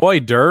your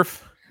boy,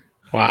 Durf.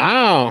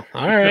 Wow.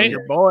 All right.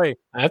 Your boy.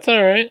 That's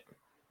all right.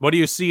 What do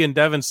you see in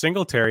Devin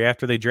Singletary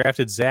after they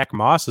drafted Zach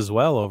Moss as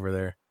well over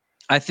there?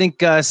 I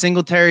think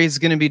Singletary is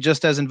going to be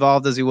just as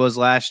involved as he was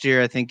last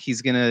year. I think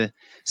he's going to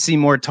see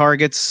more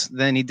targets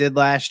than he did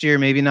last year.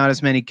 Maybe not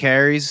as many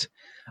carries.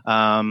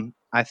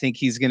 I think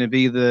he's going to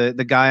be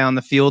the guy on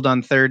the field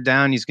on 3rd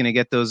down. He's going to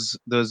get those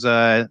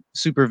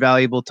super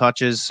valuable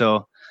touches.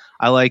 So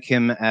I like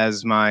him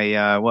as my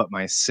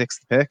 6th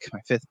pick, my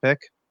 5th pick.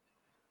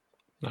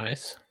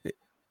 Nice.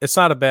 It's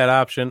not a bad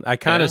option. I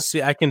kind of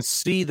I can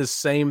see the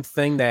same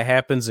thing that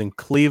happens in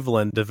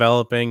Cleveland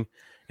developing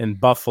in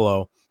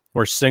Buffalo,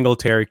 where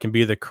Singletary can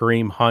be the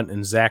Kareem Hunt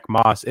and Zach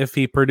Moss if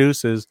he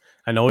produces.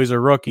 I know he's a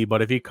rookie,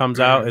 but if he comes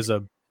out as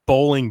a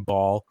bowling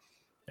ball,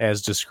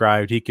 as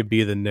described, he could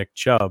be the Nick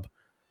Chubb.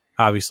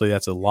 Obviously,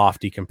 that's a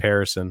lofty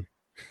comparison,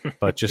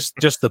 but just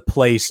the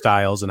play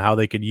styles and how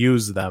they could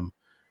use them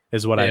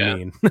is what I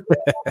mean.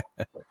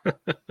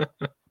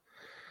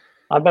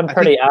 I've been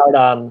pretty out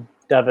on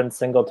Devin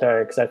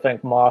Singletary because I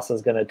think Moss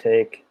is going to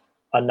take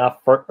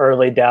enough for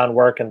early down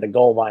work and the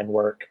goal line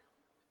work,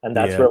 and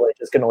that's really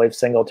just going to leave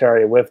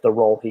Singletary with the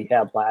role he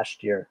had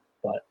last year.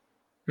 But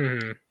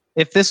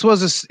if this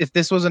was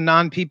a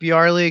non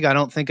PPR league, I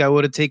don't think I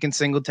would have taken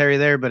Singletary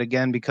there. But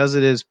again, because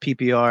it is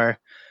PPR,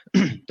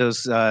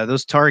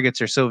 those targets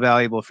are so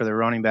valuable for the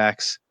running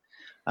backs.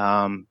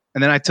 And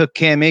then I took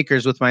Cam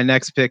Akers with my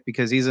next pick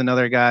because he's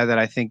another guy that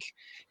I think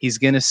he's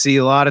going to see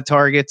a lot of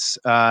targets.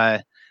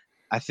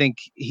 I think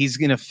he's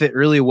going to fit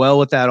really well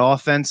with that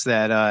offense,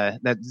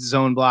 that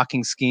zone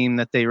blocking scheme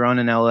that they run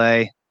in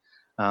LA.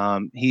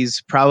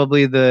 He's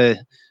probably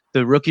the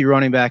rookie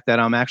running back that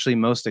I'm actually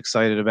most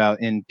excited about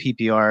in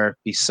PPR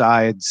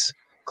besides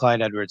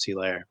Clyde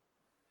Edwards-Helaire.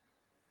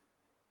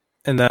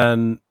 And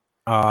then,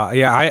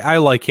 I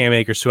like Cam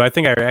Akers too. I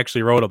think I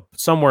actually wrote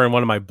somewhere in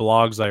one of my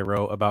blogs I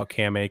wrote about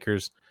Cam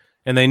Akers,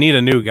 and they need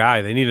a new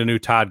guy. They need a new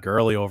Todd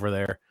Gurley over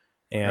there,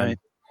 and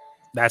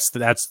that's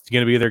going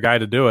to be their guy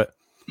to do it.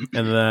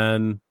 And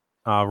then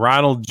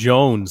Ronald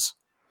Jones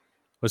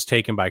was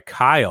taken by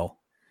Kyle.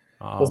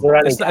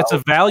 It's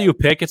a value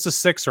pick. It's a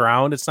 6th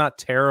round. It's not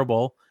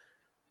terrible.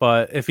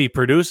 But if he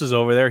produces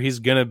over there, he's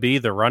going to be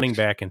the running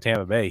back in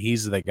Tampa Bay.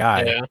 He's the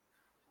guy. Yeah.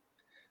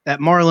 That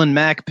Marlon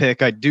Mack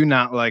pick I do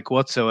not like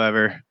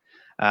whatsoever.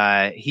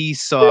 He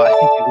saw, I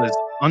think it was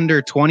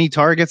under 20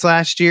 targets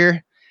last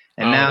year.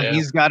 And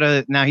he's got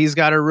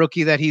a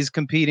rookie that he's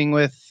competing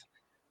with.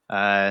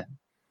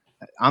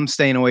 I'm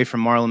staying away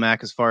from Marlon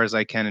Mack as far as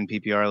I can in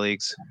PPR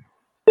leagues.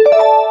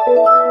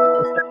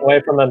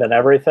 Away from him and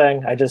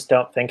everything. I just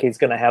don't think he's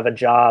going to have a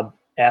job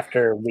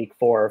after week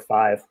 4 or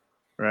 5.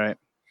 Right.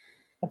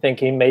 I think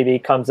he maybe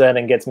comes in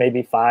and gets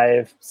maybe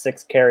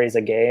 5-6 carries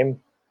a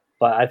game,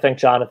 but I think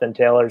Jonathan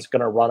Taylor's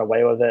going to run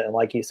away with it. And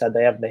like you said,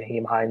 they have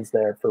Naheem Hines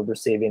there for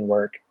receiving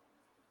work.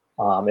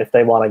 If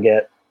they want to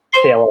get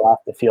Taylor off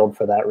the field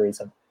for that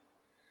reason.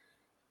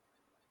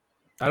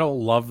 I don't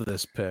love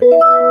this pick.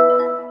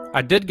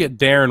 I did get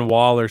Darren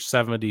Waller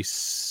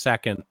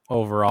 72nd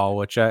overall,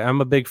 which I'm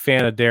a big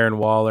fan of Darren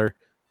Waller.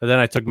 But then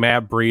I took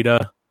Matt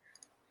Breida.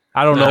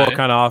 I don't know what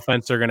kind of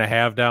offense they're going to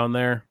have down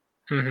there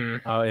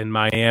in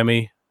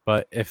Miami.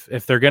 But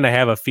if they're going to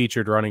have a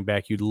featured running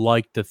back, you'd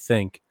like to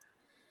think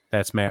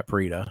that's Matt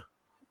Breida.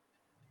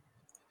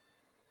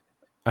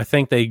 I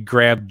think they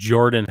grabbed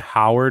Jordan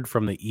Howard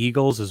from the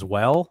Eagles as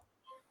well.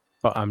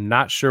 But I'm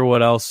not sure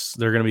what else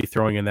they're going to be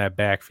throwing in that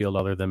backfield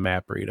other than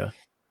Matt Breida.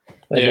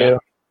 They do.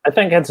 I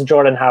think it's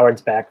Jordan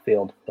Howard's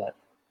backfield, but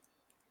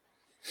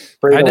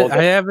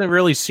I haven't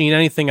really seen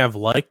anything I've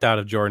liked out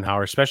of Jordan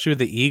Howard, especially with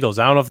the Eagles.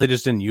 I don't know if they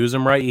just didn't use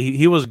him right.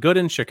 He was good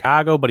in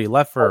Chicago, but he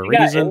left for a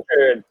reason. Got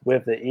injured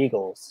with the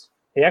Eagles.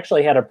 He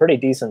actually had a pretty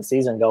decent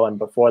season going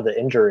before the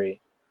injury.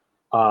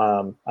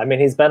 I mean,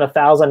 he's been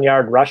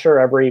 1,000-yard rusher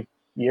every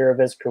year of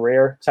his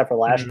career, except for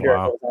last year.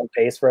 He was on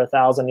pace for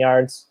 1,000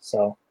 yards.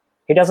 So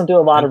he doesn't do a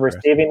lot of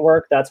receiving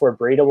work. That's where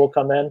Breida will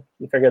come in.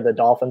 You figure the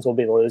Dolphins will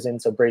be losing,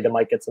 so Breida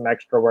might get some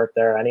extra work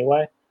there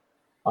anyway.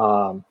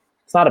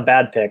 It's not a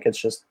bad pick. It's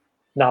just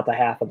not the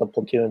half of the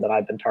platoon that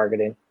I've been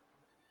targeting.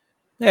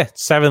 Yeah,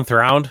 7th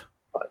round.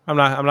 I'm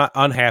not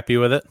unhappy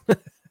with it.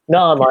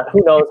 No,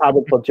 who knows how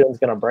the platoon's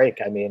going to break?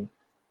 I mean,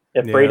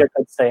 if Breida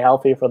could stay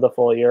healthy for the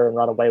full year and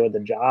run away with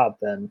the job,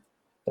 then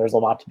there's a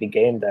lot to be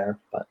gained there.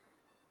 But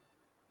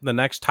the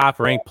next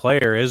top-ranked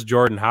player is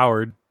Jordan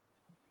Howard.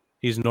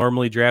 He's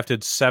normally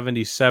drafted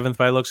 77th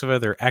by the looks of it.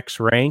 They're X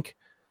rank.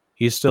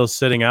 He's still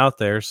sitting out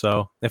there.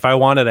 So if I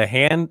wanted a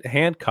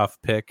handcuff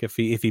pick, if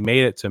he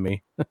made it to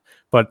me,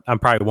 but I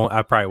probably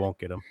won't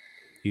get him.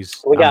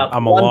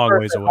 I'm a long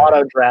ways away.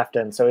 Auto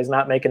drafting, so he's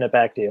not making it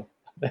back to you.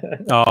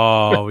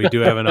 Oh, we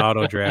do have an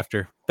auto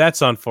drafter.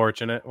 That's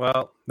unfortunate.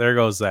 Well, there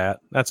goes that.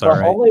 That's all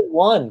right. Only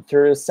 1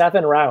 through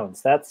 7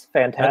 rounds. That's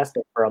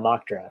fantastic for a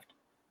mock draft.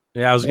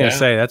 Yeah, I was going to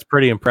say that's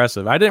pretty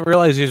impressive. I didn't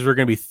realize these were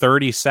going to be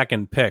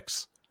 30-second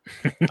picks.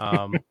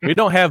 We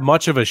don't have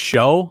much of a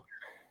show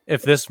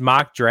if this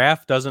mock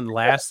draft doesn't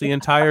last the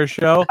entire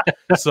show.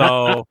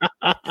 So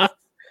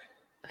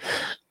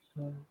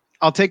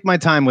I'll take my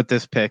time with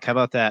this pick. How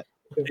about that?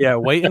 Yeah,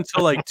 wait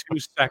until like 2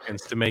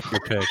 seconds to make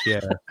your pick. Yeah,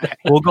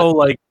 we'll go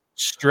like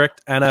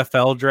strict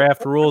NFL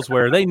draft rules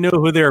where they knew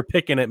who they were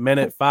picking at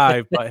minute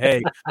 5, but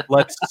hey,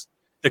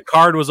 the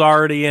card was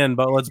already in,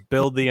 but let's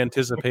build the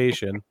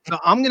anticipation. So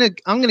I'm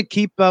gonna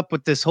keep up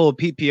with this whole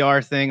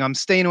PPR thing. I'm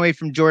staying away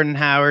from Jordan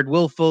Howard.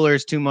 Will Fuller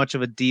is too much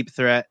of a deep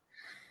threat.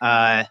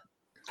 I'm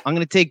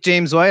gonna take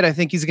James White. I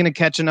think he's gonna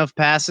catch enough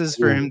passes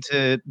for him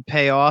to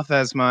pay off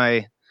as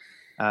my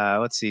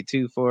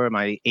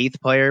my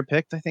 8th player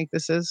picked. I think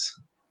this is.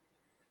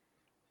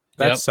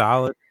 That's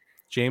solid.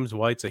 James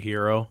White's a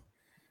hero.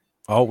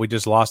 Oh, we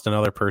just lost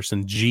another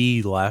person.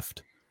 G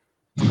left.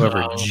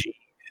 Whoever G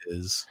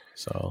is.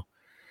 So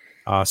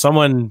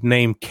someone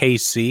named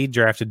KC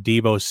drafted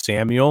Deebo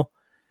Samuel.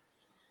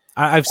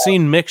 I've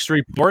seen mixed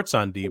reports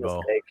on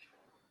Deebo.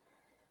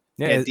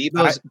 Yeah,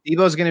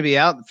 Deebo's going to be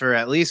out for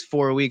at least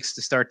 4 weeks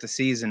to start the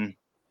season.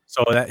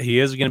 So that he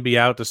is going to be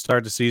out to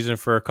start the season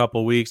for a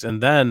couple weeks,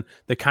 and then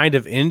the kind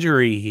of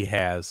injury he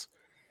has,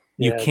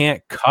 you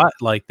can't cut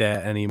like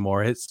that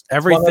anymore. It's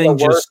everything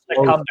just to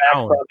come back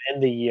from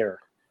in the year.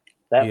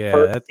 That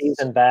first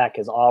season back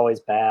is always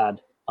bad.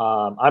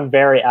 I'm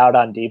very out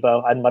on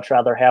Deebo. I'd much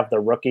rather have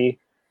the rookie,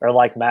 or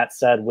like Matt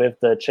said, with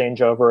the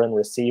changeover in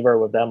receiver,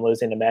 with them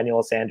losing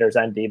Emmanuel Sanders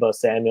and Deebo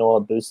Samuel,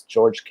 and boost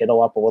George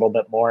Kittle up a little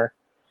bit more.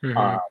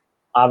 Mm-hmm.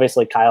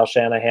 Obviously, Kyle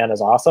Shanahan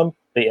is awesome.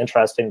 Be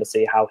interesting to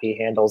see how he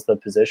handles the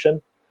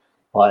position.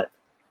 But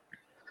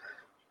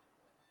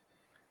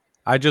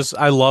I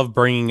love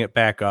bringing it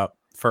back up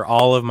for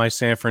all of my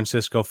San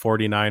Francisco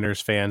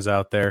 49ers fans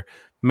out there.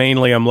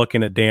 Mainly, I'm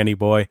looking at Danny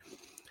Boy.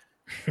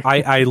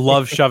 I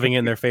love shoving it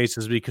in their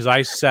faces because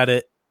I said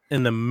it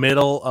in the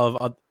middle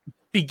of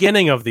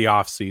beginning of the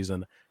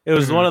offseason. It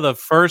was one of the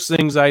first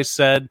things I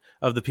said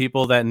of the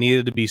people that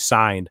needed to be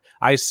signed.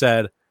 I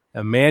said,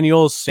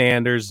 Emmanuel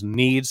Sanders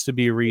needs to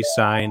be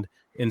re-signed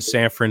in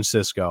San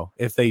Francisco.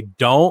 If they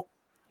don't,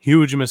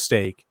 huge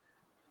mistake.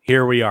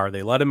 Here we are.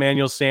 They let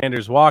Emmanuel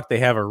Sanders walk. They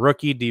have a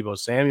rookie. Deebo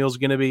Samuel's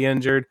going to be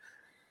injured.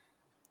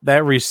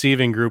 That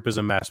receiving group is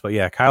a mess. But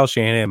yeah, Kyle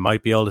Shanahan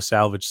might be able to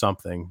salvage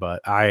something,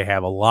 but I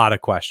have a lot of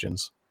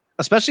questions.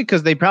 Especially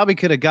because they probably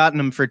could have gotten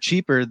him for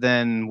cheaper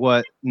than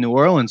what New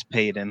Orleans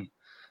paid him.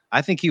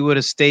 I think he would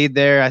have stayed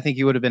there. I think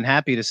he would have been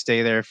happy to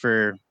stay there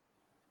for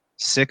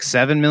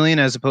 $6-7 million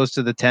as opposed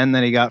to the 10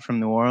 that he got from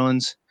New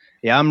Orleans.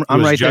 Yeah, I'm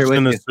right there with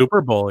in the you.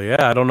 Super Bowl.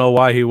 Yeah, I don't know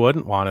why he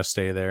wouldn't want to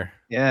stay there.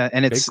 Yeah,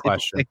 and it's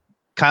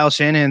Kyle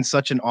Shanahan's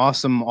such an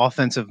awesome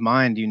offensive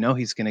mind. You know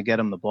he's going to get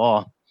him the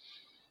ball.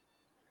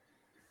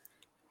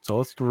 So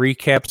let's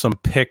recap some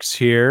picks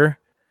here.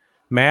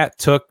 Matt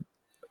took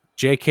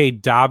J.K.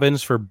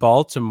 Dobbins for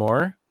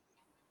Baltimore.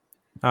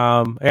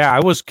 I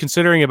was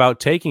considering about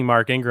taking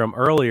Mark Ingram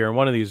earlier in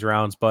one of these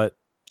rounds, but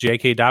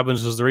J.K.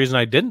 Dobbins was the reason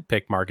I didn't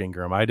pick Mark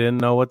Ingram. I didn't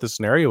know what the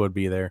scenario would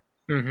be there.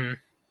 Mm-hmm.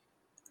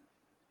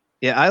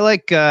 Yeah, I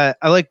like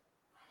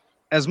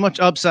as much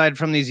upside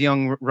from these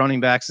young running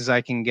backs as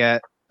I can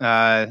get.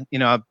 I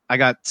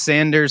got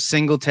Sanders,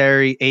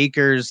 Singletary,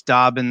 Akers,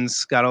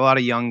 Dobbins, got a lot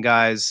of young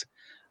guys.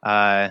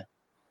 Now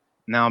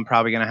I'm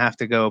probably going to have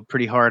to go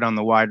pretty hard on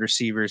the wide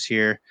receivers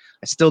here.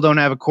 I still don't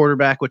have a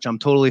quarterback, which I'm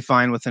totally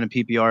fine with in a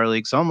PPR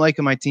league. So I'm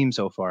liking my team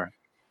so far.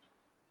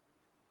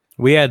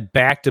 We had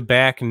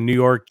back-to-back New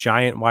York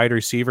Giant wide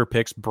receiver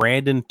picks.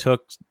 Brandon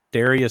took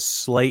Darius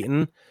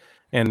Slayton,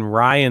 and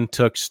Ryan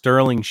took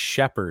Sterling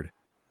Shepard.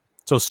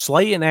 So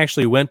Slayton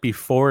actually went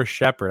before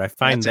Shepard. I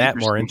find that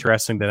more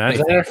interesting than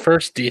anything. Is that our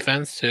first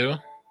defense, too?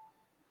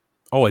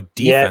 Oh, a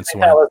defense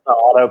one. That was the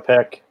auto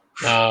pick.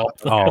 Oh,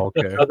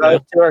 okay. So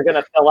those two are going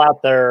to fill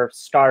out their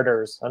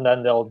starters, and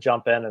then they'll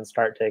jump in and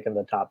start taking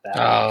the top back.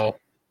 Oh.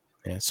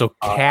 Yeah, so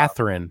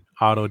Catherine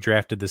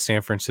auto-drafted the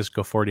San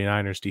Francisco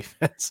 49ers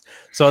defense.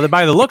 So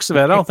by the looks of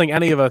it, I don't think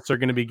any of us are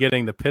going to be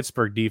getting the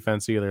Pittsburgh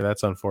defense either.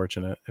 That's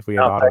unfortunate if we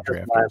have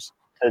auto-drafters.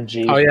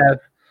 Oh, yeah.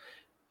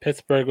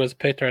 Pittsburgh was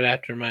picked right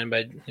after mine.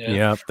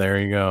 Yep, there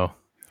you go.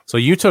 So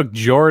you took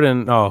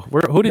Jordan. Oh,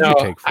 who did you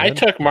take, Fred? I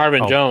took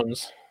Marvin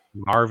Jones.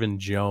 Marvin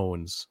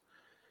Jones.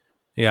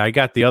 Yeah, I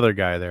got the other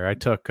guy there. I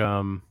took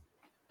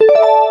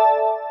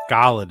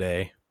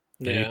Galladay.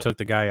 And you took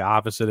the guy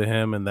opposite of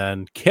him, and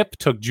then Kip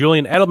took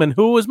Julian Edelman,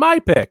 who was my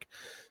pick.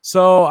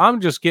 So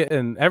I'm just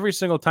getting every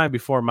single time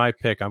before my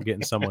pick, I'm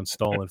getting someone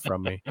stolen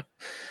from me.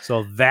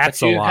 So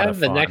that's a lot of fun. You have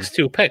the next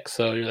two picks,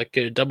 so you're like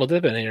double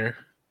dipping here.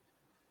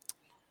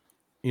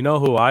 You know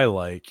who I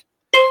like?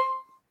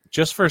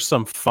 Just for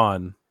some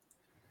fun.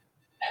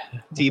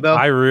 Tebow?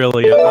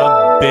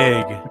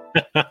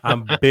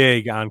 I'm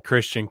big on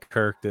Christian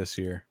Kirk this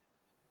year.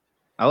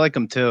 I like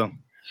him too.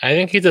 I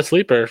think he's a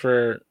sleeper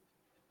for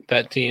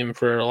that team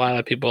for a lot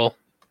of people.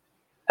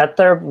 At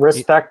their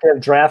respective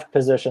draft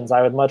positions,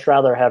 I would much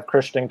rather have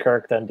Christian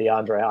Kirk than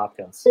DeAndre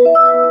Hopkins.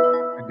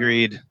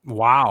 Agreed.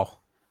 Wow.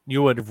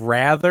 You would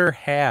rather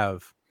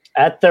have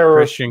at their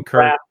Christian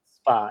draft Kirk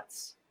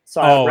spots.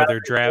 So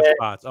their draft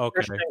spots. Okay.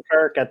 Christian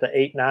Kirk at the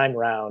 8-9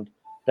 round,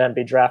 then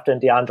be drafting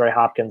DeAndre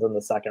Hopkins in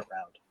the second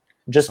round.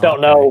 Just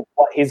don't know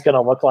what he's going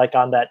to look like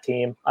on that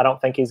team. I don't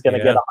think he's going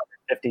to get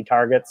 150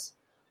 targets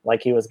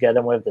like he was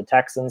getting with the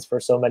Texans for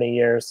so many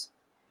years.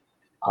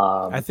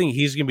 I think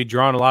he's going to be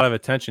drawing a lot of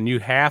attention. You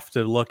have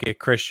to look at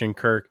Christian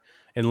Kirk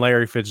and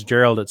Larry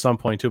Fitzgerald at some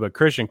point too. But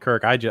Christian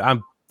Kirk, I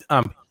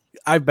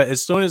bet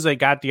as soon as they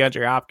got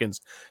DeAndre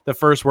Hopkins, the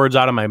first words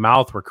out of my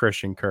mouth were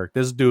Christian Kirk.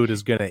 This dude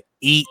is going to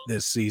eat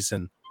this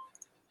season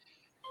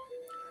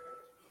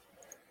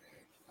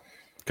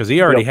because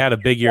he already had a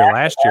big year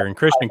last year, and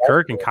Christian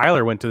Kirk and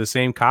Kyler went to the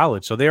same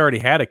college, so they already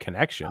had a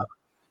connection.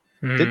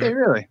 Did they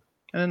really?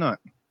 I did not.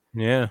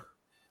 Yeah.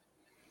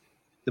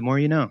 The more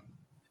you know.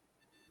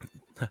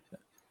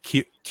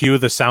 Cue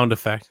the sound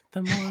effect.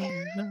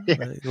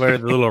 Where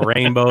the little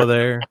rainbow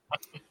there.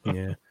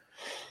 Yeah.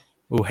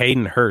 Ooh,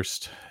 Hayden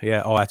Hurst.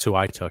 Yeah. Oh, that's who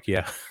I took.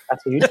 Yeah.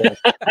 That's who you took.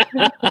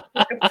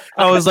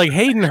 I was like,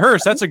 Hayden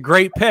Hurst. That's a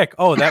great pick.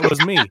 Oh, that was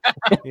me.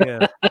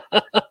 Yeah.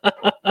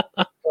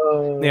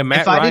 Yeah.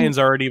 Matt Ryan's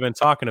already been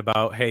talking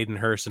about Hayden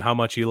Hurst and how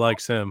much he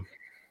likes him.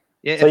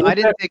 Yeah. So if I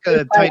didn't take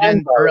a tight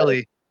end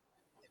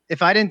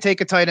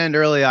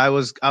early, I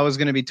was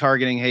going to be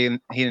targeting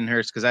Hayden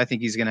Hurst because I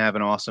think he's going to have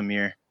an awesome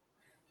year.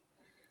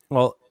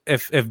 Well,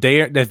 if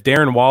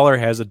Darren Waller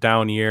has a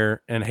down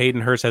year and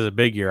Hayden Hurst has a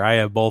big year, I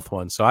have both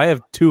ones. So I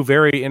have two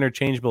very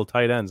interchangeable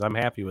tight ends. I'm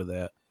happy with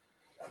that.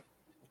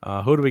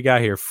 Who do we got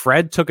here?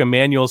 Fred took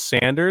Emmanuel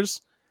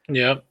Sanders.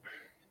 Yep.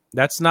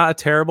 That's not a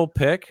terrible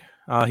pick.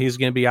 He's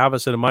going to be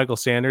opposite of Michael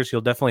Sanders.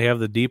 He'll definitely have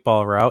the deep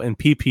ball route. In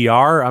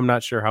PPR, I'm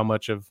not sure how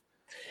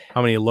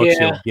many looks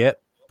he'll get.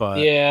 But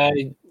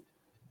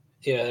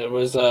it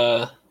was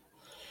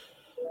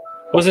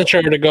wasn't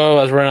sure to go.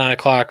 I was running on a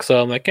clock,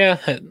 so I'm like, yeah,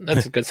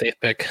 that's a good safe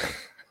pick.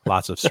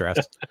 Lots of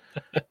stress.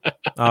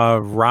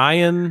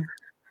 Ryan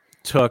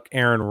took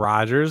Aaron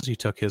Rodgers. He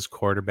took his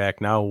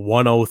quarterback now,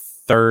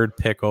 103rd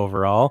pick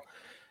overall.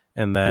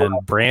 And then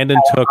Brandon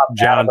took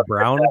John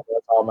Brown.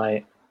 All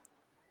night.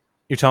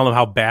 You're telling him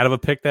how bad of a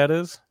pick that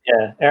is?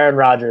 Yeah, Aaron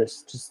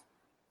Rodgers. Just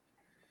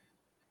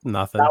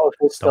nothing. That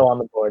was still on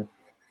the board.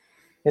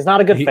 He's not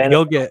a good fan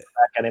of the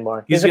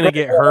anymore. He's going to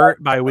get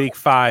hurt by week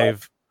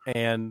 5,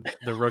 and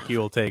the rookie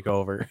will take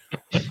over.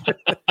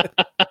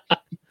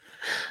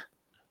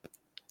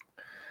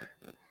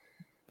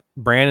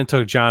 Brandon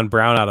took John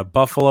Brown out of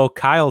Buffalo.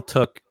 Kyle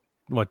took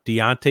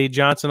Deontay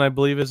Johnson, I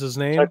believe is his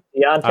name.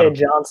 Deontay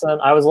Johnson.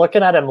 I was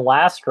looking at him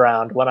last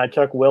round when I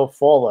took Will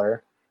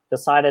Fuller.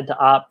 Decided to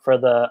opt for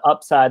the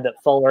upside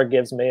that Fuller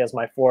gives me as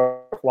my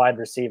 4th wide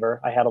receiver.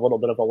 I had a little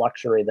bit of a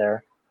luxury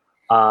there.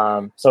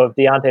 So if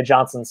Deontay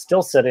Johnson's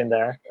still sitting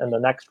there in the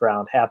next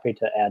round, happy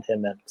to add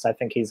him in because I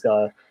think he's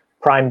a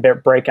prime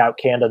breakout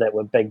candidate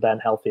with Big Ben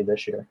healthy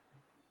this year.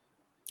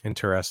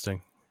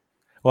 Interesting.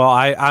 Well,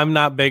 I'm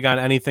not big on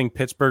anything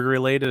Pittsburgh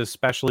related,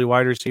 especially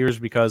wide receivers,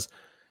 because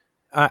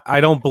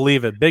I don't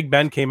believe it. Big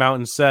Ben came out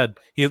and said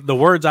the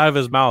words out of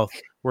his mouth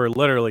were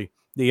literally,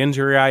 the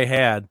injury I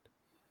had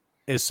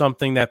is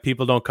something that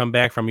people don't come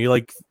back from.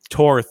 He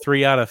tore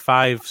 3 out of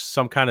 5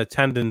 some kind of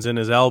tendons in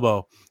his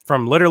elbow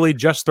from literally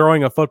just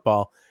throwing a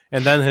football.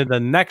 And then the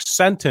next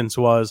sentence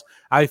was,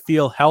 I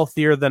feel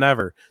healthier than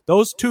ever.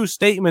 Those two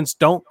statements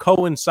don't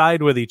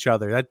coincide with each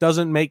other. That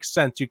doesn't make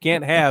sense. You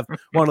can't have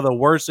one of the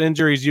worst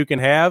injuries you can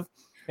have,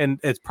 and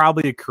it's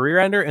probably a career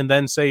ender, and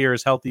then say you're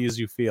as healthy as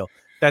you feel.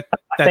 That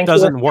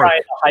doesn't work.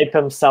 Trying to hype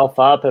himself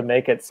up and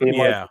make it seem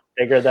like he's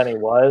bigger than he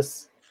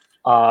was.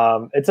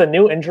 It's a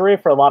new injury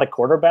for a lot of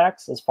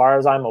quarterbacks, as far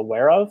as I'm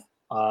aware of.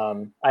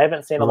 I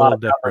haven't seen a lot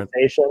of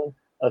conversation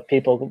of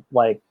people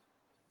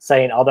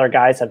saying other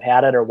guys have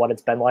had it or what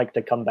it's been like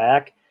to come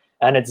back.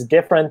 And it's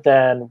different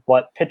than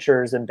what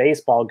pitchers in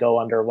baseball go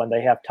under when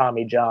they have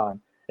Tommy John.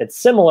 It's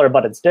similar,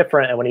 but it's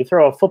different. And when you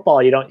throw a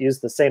football, you don't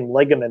use the same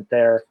ligament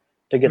there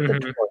to get the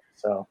torque.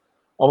 So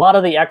a lot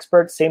of the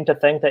experts seem to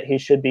think that he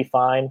should be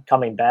fine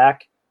coming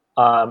back.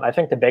 I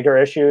think the bigger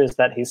issue is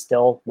that he's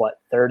still,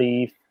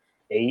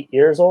 38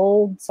 years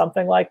old,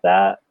 something like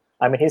that.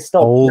 I mean, he's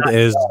still old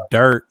as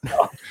dirt.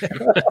 And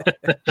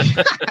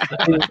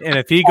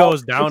if he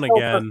goes down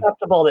again,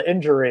 susceptible to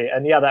injury,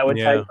 and that would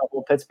take the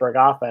whole Pittsburgh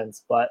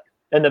offense. But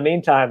in the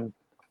meantime,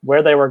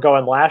 where they were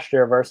going last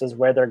year versus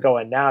where they're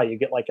going now, you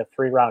get a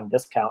 3-round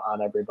discount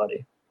on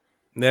everybody.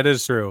 That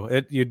is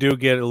true. You do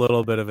get a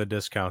little bit of a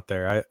discount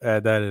there.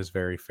 That is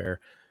very fair.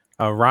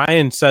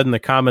 Ryan said in the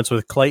comments,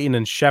 with Clayton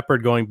and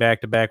Shepard going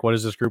back to back, what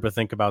does this group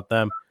think about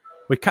them?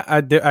 I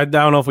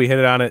don't know if we hit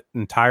it on it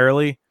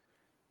entirely,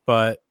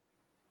 but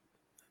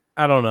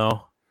I don't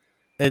know.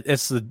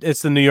 It's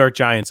the New York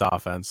Giants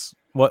offense.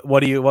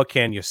 What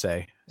can you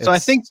say? So I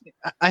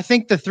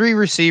think the 3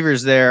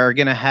 receivers there are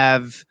going to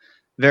have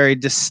very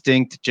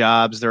distinct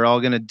jobs. They're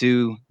all going to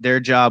do their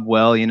job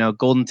well.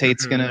 Golden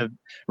Tate's going to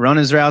run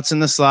his routes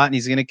in the slot and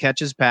he's going to catch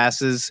his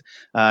passes.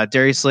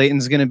 Darius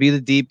Slayton's going to be the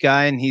deep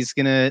guy and he's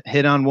going to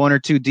hit on 1 or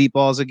 2 deep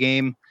balls a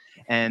game.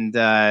 And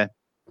the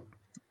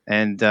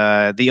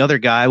other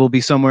guy will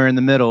be somewhere in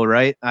the middle,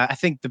 right? I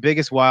think the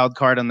biggest wild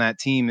card on that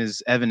team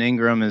is Evan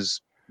Ingram.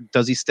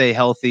 Does he stay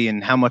healthy,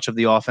 and how much of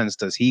the offense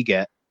does he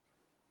get?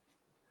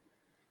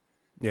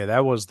 Yeah,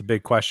 that was the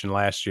big question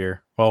last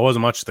year. Well, it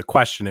wasn't much the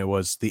question; it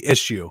was the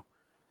issue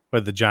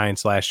with the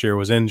Giants last year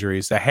was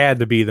injuries. They had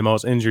to be the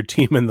most injured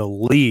team in the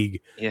league.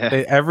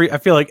 Yeah, I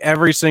feel like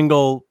every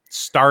single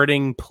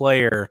starting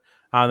player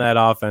on that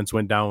offense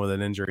went down with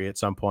an injury at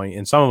some point,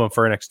 and some of them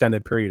for an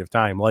extended period of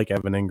time, like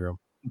Evan Ingram.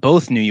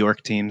 Both New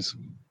York teams.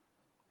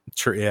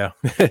 True, yeah.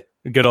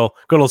 Good old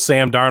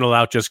Sam Darnold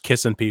out just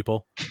kissing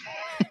people.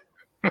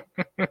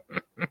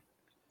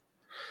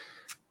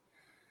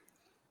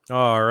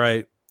 All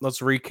right,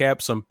 let's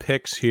recap some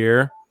picks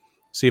here.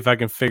 See if I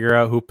can figure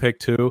out who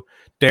picked who.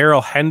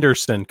 Darrell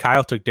Henderson.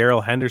 Kyle took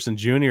Darrell Henderson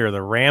Jr.,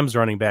 the Rams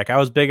running back. I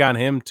was big on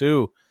him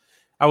too.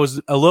 I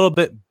was a little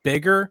bit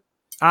bigger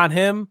on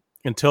him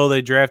until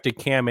they drafted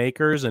Cam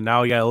Akers, and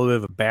now you got a little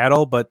bit of a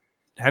battle. But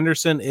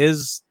Henderson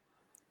is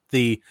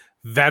the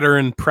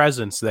veteran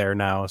presence there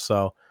now,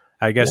 so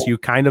I guess you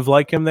kind of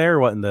like him there.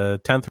 What, in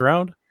the 10th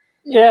round?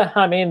 Yeah,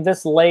 I mean,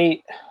 this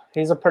late,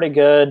 he's a pretty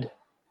good.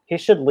 He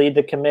should lead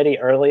the committee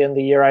early in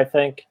the year, I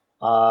think.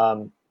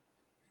 And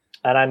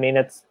I mean,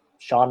 it's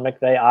Sean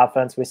McVay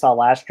offense. We saw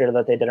last year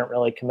that they didn't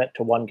really commit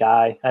to one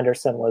guy.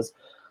 Henderson was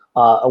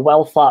a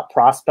well-thought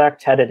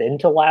prospect headed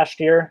into last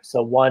year.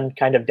 So one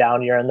kind of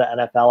down year in the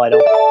NFL, I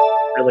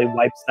don't really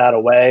wipes that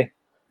away.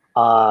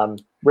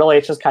 Really,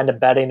 it's just kind of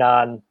betting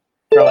on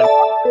throwing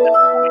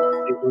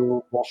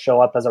who will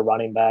show up as a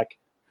running back,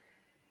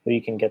 who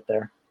you can get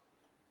there.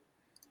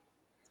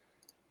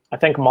 I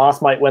think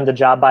Moss might win the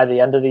job by the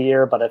end of the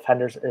year, but if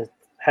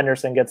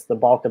Henderson gets the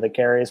bulk of the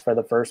carries for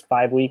the first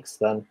 5 weeks,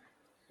 then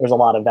there's a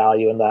lot of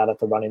value in that at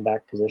the running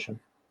back position.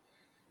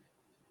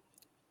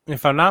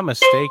 If I'm not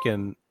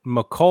mistaken,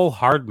 McCole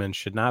Hardman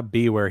should not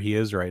be where he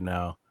is right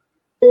now.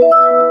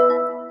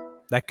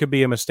 That could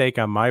be a mistake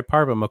on my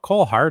part, but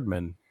McCole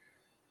Hardman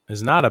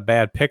is not a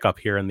bad pickup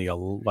here in the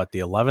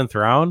 11th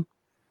round.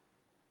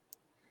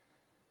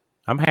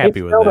 I'm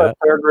happy with that. He's still the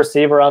third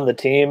receiver on the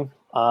team.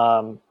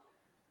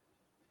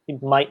 He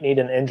might need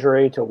an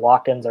injury to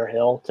Watkins or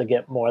Hill to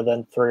get more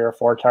than 3 or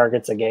 4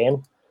 targets a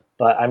game.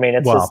 But, I mean,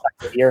 it's his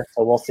second year,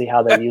 so we'll see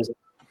how they use it.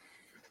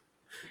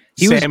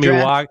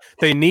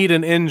 They need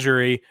an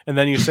injury, and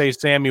then you say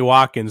Sammy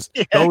Watkins.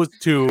 Yeah. Those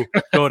two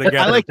go together.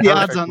 I like the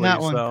odds on that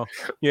one. So,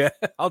 yeah,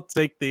 I'll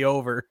take the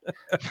over.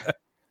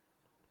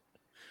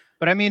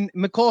 But, I mean,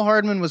 McCole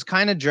Hardman was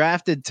kind of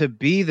drafted to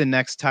be the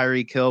next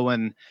Tyreek Hill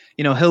when,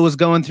 Hill was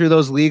going through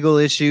those legal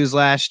issues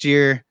last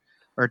year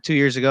or 2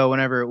 years ago,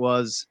 whenever it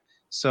was.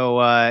 So,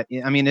 I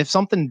mean, if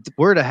something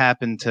were to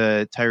happen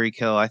to Tyreek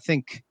Hill, I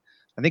think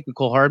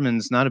McCole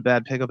Hardman's not a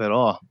bad pickup at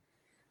all.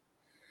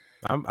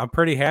 I'm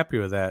pretty happy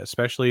with that,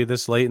 especially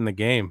this late in the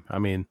game. I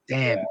mean,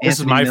 damn, this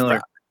is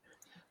my.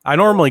 I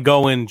normally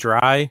go in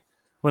dry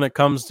when it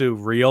comes to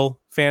real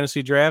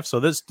fantasy drafts, so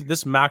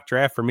this mock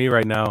draft for me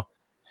right now,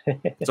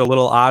 it's a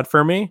little odd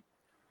for me,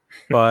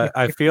 but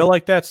I feel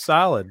like that's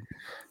solid.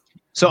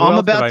 So I'm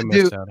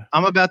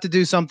about to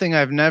do something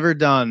I've never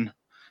done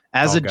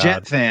as a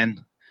Jet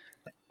fan.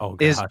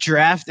 Is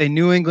draft a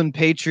New England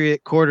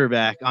Patriot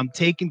quarterback. I'm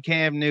taking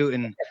Cam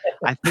Newton.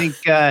 I think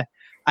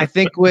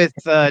with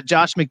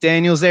Josh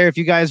McDaniels there, if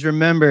you guys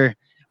remember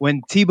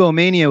when Tebow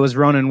Mania was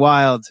running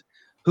wild,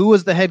 who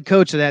was the head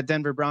coach of that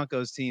Denver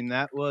Broncos team?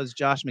 That was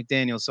Josh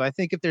McDaniels. So I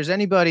think if there's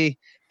anybody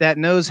that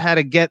knows how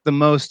to get the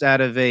most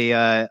out of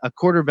a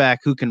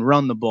quarterback who can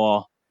run the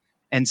ball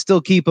and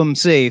still keep them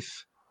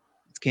safe,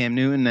 it's Cam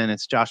Newton, and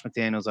it's Josh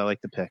McDaniels I like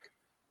to pick.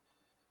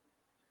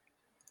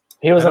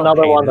 He was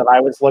another one that I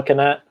was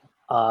looking at.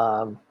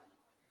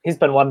 He's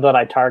been one that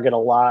I target a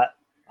lot,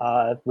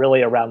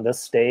 really around this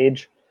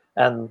stage.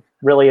 And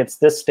really, it's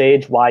this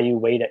stage why you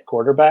wait at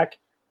quarterback.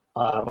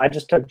 I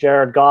just took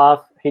Jared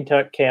Goff. He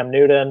took Cam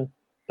Newton.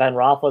 Ben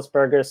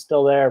Roethlisberger is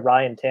still there.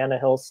 Ryan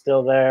Tannehill's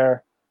still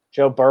there.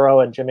 Joe Burrow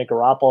and Jimmy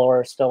Garoppolo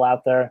are still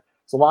out there.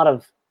 There's a lot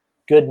of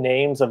good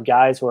names of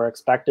guys who are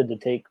expected to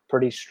take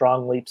pretty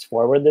strong leaps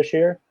forward this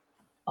year.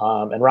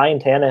 And Ryan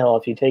Tannehill,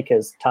 if you take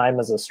his time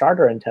as a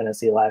starter in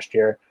Tennessee last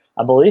year,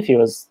 I believe he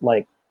was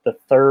like the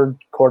third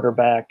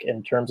quarterback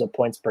in terms of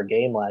points per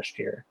game last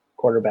year,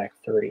 quarterback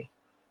 3.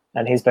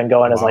 And he's been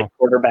going as like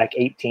quarterback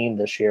 18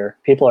 this year.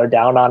 People are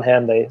down on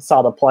him. They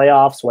saw the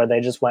playoffs where they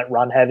just went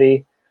run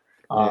heavy.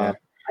 I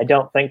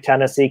don't think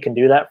Tennessee can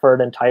do that for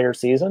an entire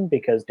season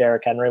because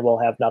Derrick Henry will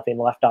have nothing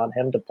left on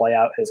him to play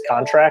out his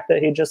contract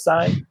that he just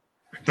signed.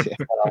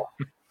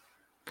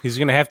 He's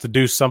going to have to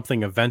do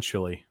something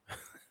eventually.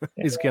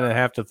 He's going to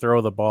have to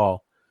throw the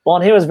ball. Well,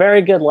 and he was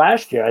very good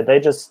last year. They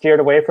just steered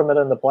away from it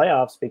in the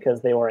playoffs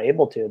because they were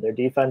able to. Their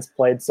defense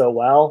played so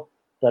well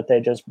that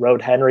they just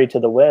rode Henry to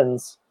the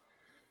wins.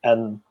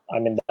 And, I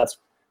mean, that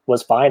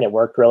was fine. It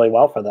worked really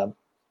well for them.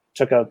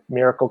 Took a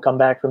miracle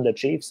comeback from the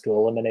Chiefs to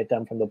eliminate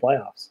them from the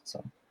playoffs.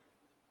 So,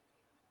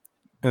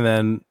 and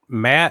then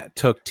Matt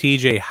took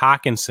TJ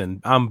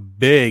Hawkinson. I'm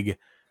big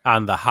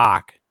on the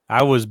Hawk.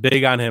 I was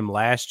big on him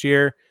last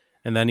year,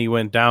 and then he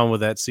went down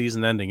with that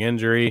season-ending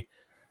injury.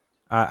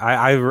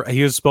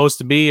 He was supposed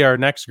to be our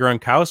next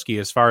Gronkowski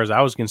as far as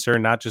I was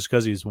concerned, not just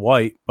because he's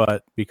white,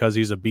 but because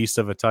he's a beast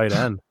of a tight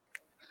end.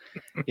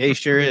 Yeah, he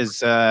sure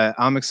is.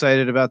 I'm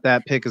excited about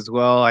that pick as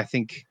well. I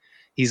think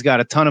he's got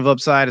a ton of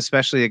upside,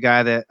 especially a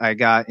guy that I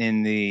got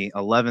in the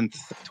 11th,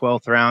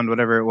 12th round,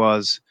 whatever it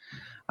was.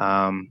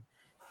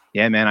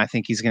 Yeah, man, I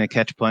think he's going to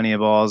catch plenty of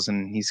balls,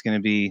 and he's going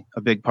to be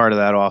a big part of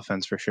that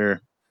offense for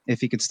sure,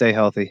 if he could stay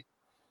healthy.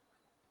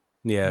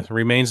 Yeah,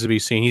 remains to be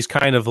seen. He's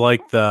kind of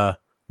like the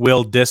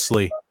Will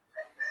Dissly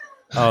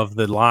of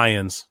the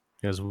Lions.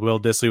 Because Will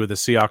Dissly with the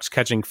Seahawks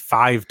catching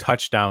 5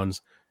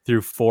 touchdowns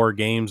through 4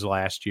 games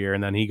last year,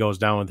 and then he goes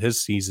down with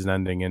his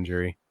season-ending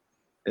injury.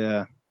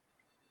 Yeah.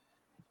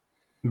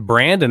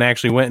 Brandon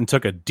actually went and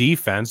took a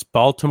defense,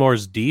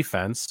 Baltimore's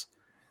defense.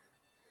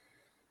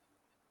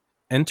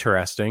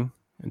 Interesting.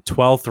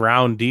 12th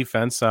round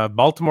defense.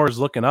 Baltimore's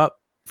looking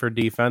up for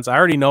defense. I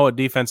already know what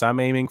defense I'm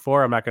aiming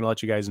for. I'm not going to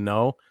let you guys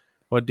know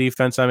what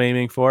defense I'm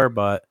aiming for,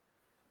 but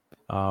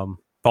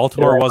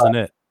Baltimore wasn't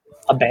it.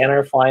 A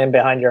banner flying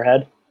behind your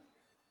head?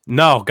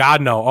 No,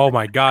 God, no. Oh,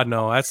 my God,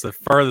 no. That's the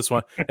furthest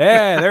one.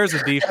 Hey, there's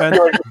a defense.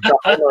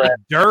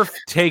 Durf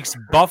takes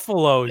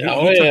Buffalo. He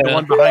took the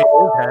one behind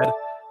his head.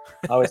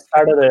 We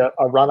started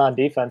a run on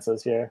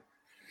defenses here.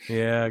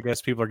 Yeah, I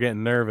guess people are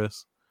getting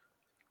nervous.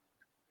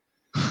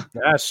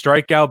 Yeah,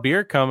 Strikeout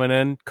Beer coming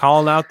in,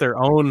 calling out their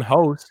own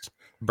host,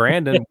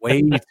 Brandon,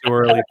 way too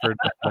early for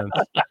defense.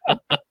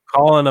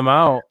 Calling them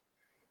out.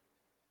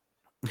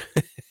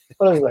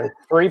 What is there?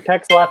 3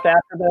 picks left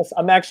after this.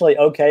 I'm actually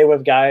okay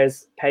with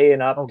guys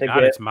paying up to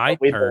get what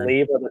we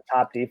believe are the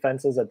top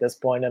defenses at this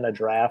point in a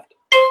draft.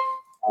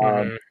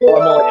 Normally, in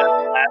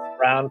the last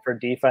round for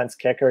defense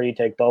kicker, you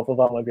take both of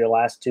them with your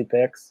last 2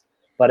 picks.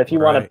 But if you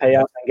want to pay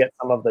up and get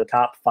some of the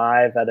top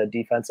 5 at a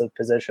defensive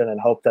position and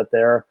hope that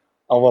they're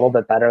a little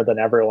bit better than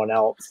everyone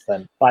else,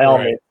 then by all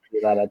means do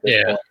that at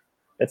this point.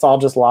 It's all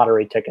just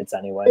lottery tickets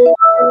anyway.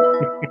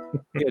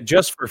 Yeah,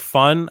 just for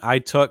fun, I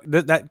took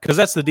that because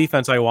that's the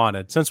defense I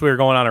wanted. Since we were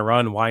going on a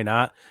run, why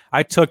not?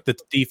 I took the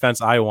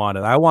defense I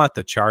wanted. I want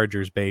the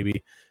Chargers,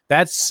 baby.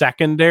 That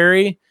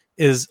secondary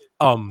is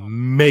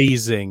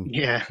amazing.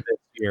 Yeah,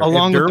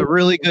 along with the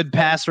really good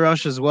pass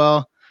rush as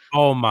well.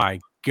 Oh my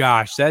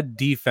gosh, that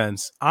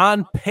defense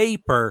on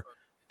paper,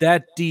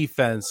 that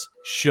defense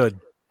should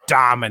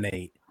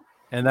dominate.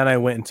 And then I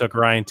went and took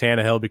Ryan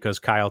Tannehill because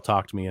Kyle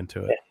talked me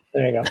into it.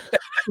 There you go.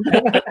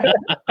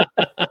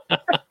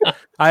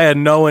 I had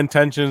no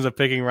intentions of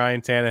picking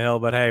Ryan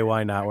Tannehill, but hey,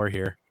 why not? We're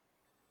here.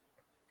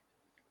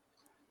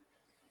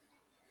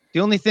 The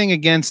only thing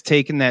against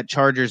taking that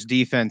Chargers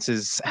defense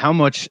is how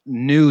much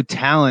new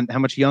talent, how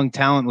much young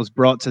talent was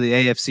brought to the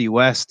AFC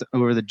West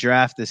over the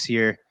draft this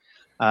year.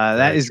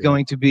 That is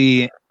going to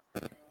be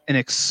an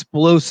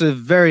explosive,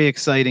 very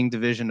exciting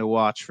division to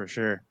watch for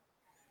sure.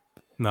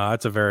 No,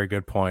 that's a very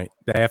good point.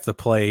 They have to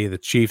play the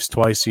Chiefs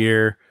twice a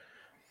year.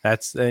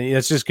 It's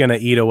just going to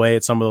eat away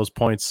at some of those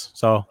points.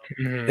 So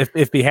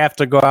if we have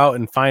to go out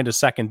and find a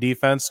second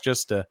defense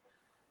just to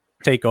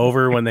take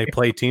over when they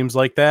play teams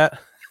like that,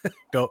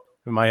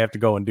 we might have to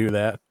go and do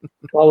that.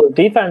 Well, with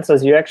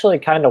defenses, you actually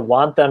kind of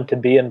want them to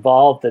be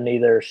involved in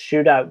either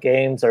shootout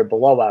games or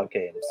blowout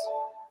games,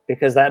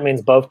 because that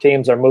means both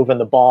teams are moving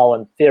the ball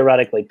and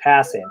theoretically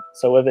passing.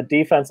 So with a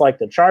defense like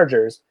the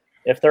Chargers,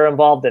 if they're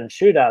involved in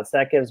shootouts,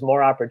 that gives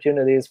more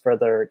opportunities for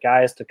their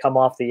guys to come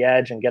off the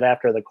edge and get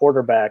after the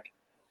quarterback,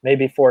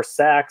 maybe force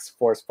sacks,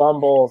 force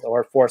fumbles,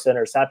 or force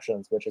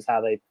interceptions, which is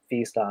how they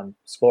feast on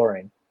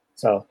scoring.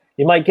 So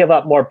you might give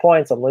up more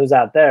points and lose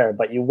out there,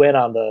 but you win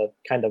on the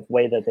kind of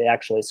way that they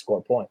actually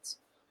score points.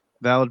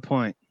 Valid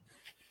point.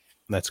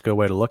 That's a good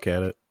way to look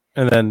at it.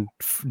 And then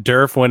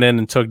Durf went in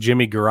and took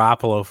Jimmy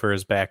Garoppolo for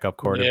his backup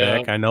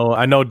quarterback. Yeah.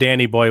 I know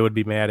Danny Boy would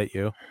be mad at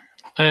you.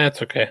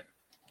 That's okay.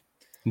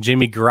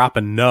 Jimmy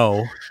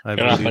Garoppolo, I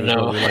believe is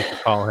what we like to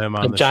call him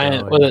on the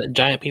giant, show. With a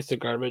giant piece of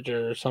garbage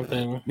or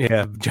something.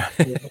 Yeah,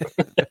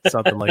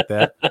 something like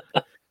that.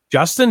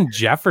 Justin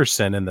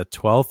Jefferson in the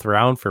 12th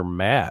round for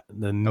Matt,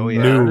 the new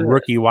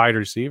rookie wide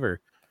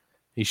receiver.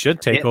 He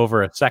should take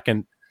over a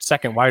second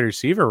wide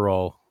receiver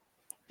role.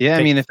 Yeah,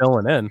 I mean,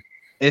 filling in.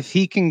 If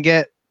he can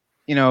get,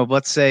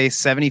 let's say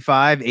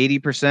 75,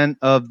 80%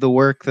 of the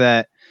work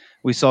that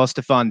we saw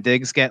Stephon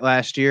Diggs get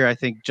last year, I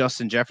think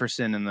Justin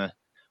Jefferson in the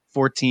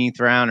 14th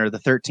round or the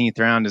 13th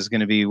round is going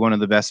to be one of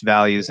the best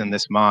values in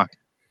this mock.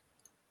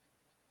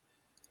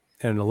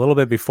 And a little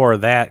bit before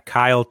that,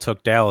 Kyle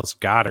took Dallas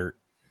Goedert,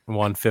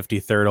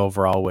 153rd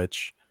overall,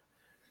 which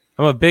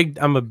I'm a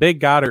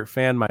big Goddard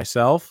fan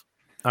myself.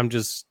 I'm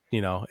just,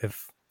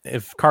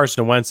 if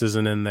Carson Wentz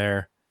isn't in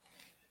there,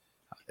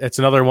 it's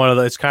another one of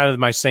the, it's kind of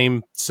my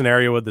same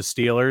scenario with the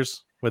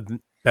Steelers with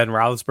Ben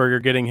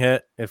Roethlisberger getting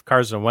hit. If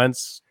Carson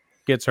Wentz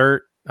gets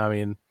hurt, I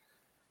mean,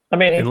 he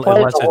played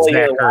the whole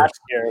year last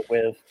year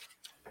with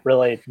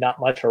really not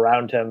much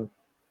around him.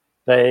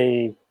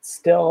 They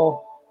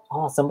still,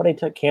 somebody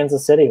took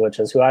Kansas City, which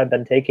is who I've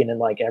been taking in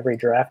like every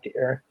draft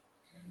year.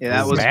 Yeah,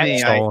 that was Matt me.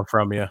 Stolen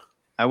from you.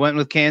 I went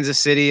with Kansas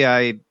City.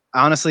 I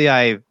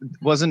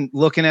wasn't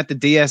looking at the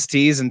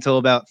DSTs until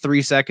about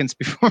 3 seconds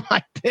before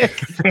my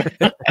pick.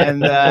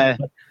 And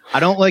I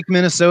don't like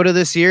Minnesota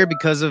this year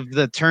because of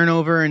the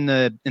turnover in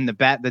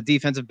the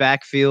defensive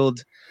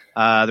backfield.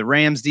 The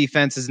Rams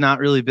defense has not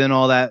really been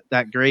all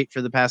that great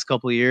for the past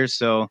couple of years.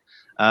 So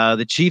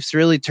the Chiefs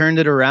really turned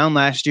it around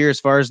last year as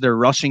far as their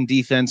rushing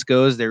defense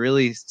goes. They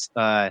really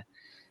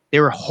they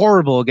were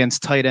horrible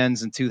against tight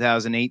ends in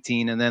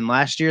 2018. And then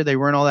last year they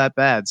weren't all that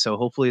bad. So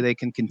hopefully they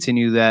can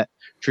continue that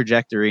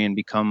trajectory and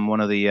become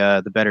one of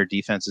the better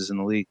defenses in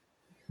the league.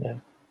 Yeah.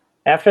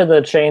 After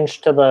the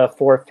change to the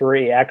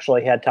 4-3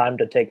 actually had time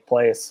to take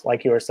place,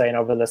 like you were saying,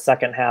 over the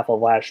second half of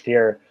last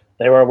year,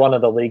 they were one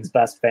of the league's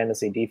best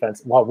fantasy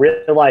defense, well,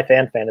 real life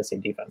and fantasy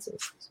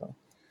defenses. So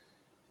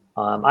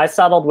I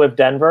settled with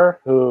Denver,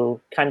 who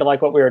kind of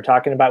like what we were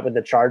talking about with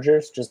the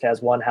Chargers, just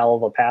has one hell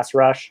of a pass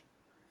rush.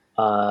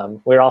 We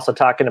were also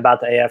talking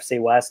about the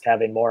AFC West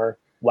having more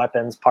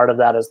weapons. Part of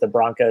that is the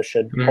Broncos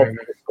should hopefully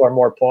score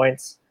more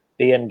points,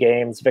 be in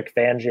games. Vic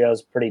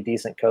Fangio's a pretty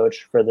decent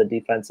coach for the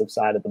defensive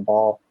side of the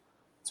ball.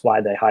 That's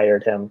why they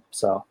hired him.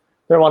 So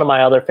they're one of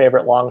my other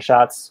favorite long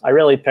shots. I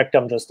really picked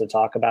them just to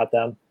talk about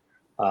them.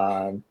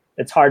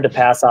 It's hard to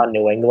pass on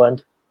New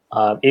England.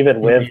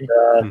 Even with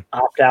the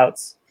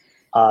opt-outs,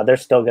 they're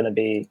still going to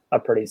be a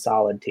pretty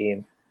solid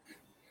team.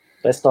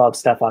 They still have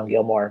Stephon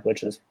Gilmore,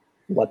 which is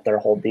what their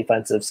whole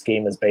defensive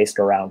scheme is based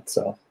around.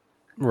 So,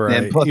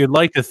 right. You'd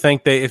like to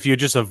think that if you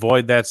just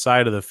avoid that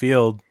side of the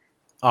field,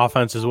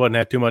 offenses wouldn't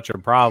have too much of a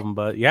problem,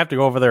 but you have to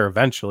go over there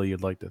eventually,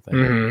 you'd like to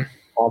think.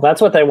 Well,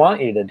 that's what they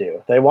want you to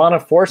do. They want to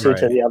force you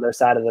to the other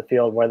side of the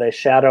field where they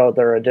shadow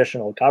their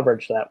additional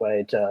coverage that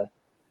way to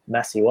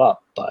mess you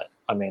up. But,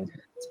 I mean,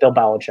 it's Bill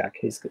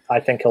Belichick. I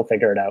think he'll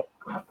figure it out.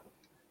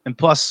 And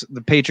plus,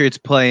 the Patriots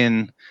play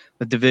in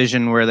the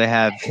division where they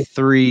have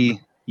 3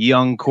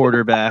 young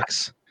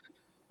quarterbacks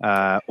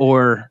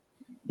or,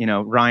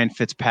 Ryan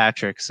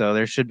Fitzpatrick. So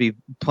there should be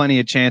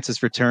plenty of chances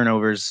for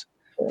turnovers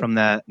from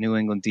that New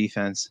England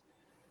defense.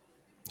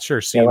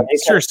 Seems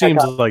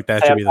like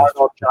that should be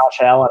the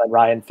Josh Allen and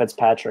Ryan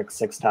Fitzpatrick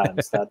 6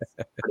 times. That's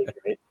pretty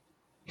great.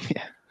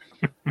 Yeah.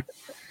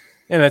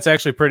 And that's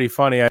actually pretty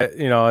funny. I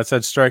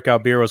said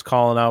Strikeout Beer was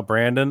calling out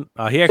Brandon.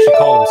 He actually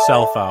called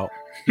himself out.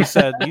 He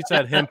said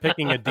him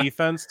picking a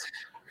defense.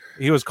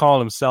 He was calling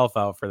himself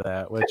out for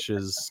that, which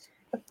is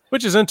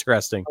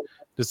interesting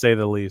to say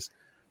the least.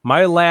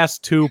 My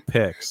last 2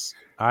 picks,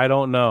 I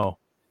don't know.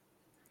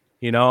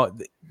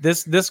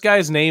 This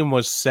guy's name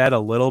was said a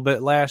little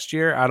bit last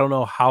year. I don't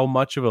know how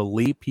much of a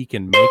leap he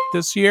can make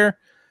this year,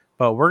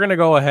 but we're going to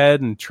go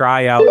ahead and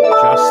try out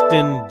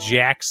Justin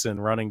Jackson,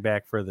 running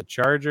back for the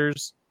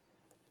Chargers.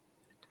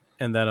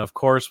 And then, of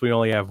course, we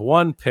only have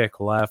 1 pick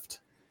left.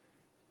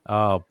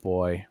 Oh,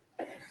 boy.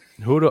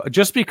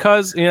 Just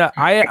because,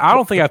 I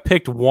don't think I've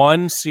picked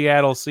one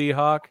Seattle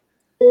Seahawk.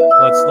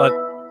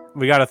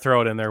 We got to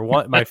throw it in there.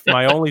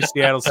 My only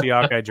Seattle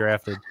Seahawk I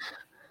drafted,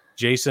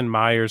 Jason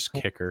Myers,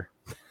 kicker.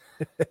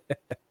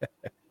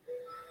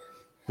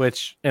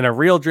 Which in a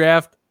real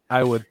draft,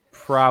 I would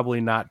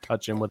probably not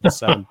touch him with the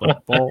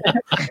 7-foot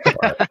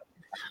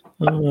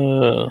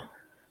pole.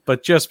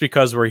 But just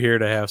because we're here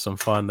to have some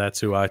fun, that's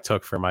who I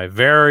took for my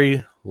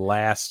very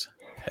last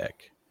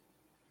pick.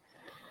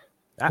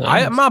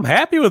 Nice. I'm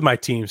happy with my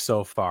team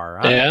so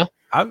far.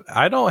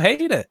 I don't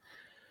hate it.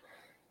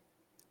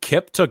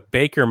 Kip took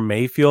Baker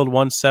Mayfield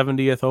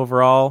 170th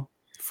overall.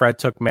 Fred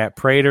took Matt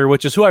Prater,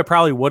 which is who I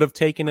probably would have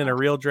taken in a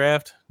real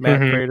draft. Matt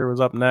Prater was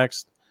up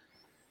next.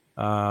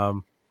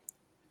 Ryan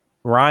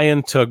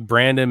took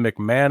Brandon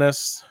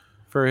McManus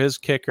for his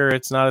kicker.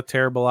 It's not a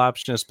terrible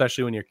option,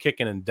 especially when you're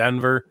kicking in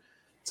Denver.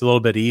 It's a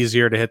little bit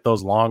easier to hit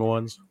those long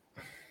ones.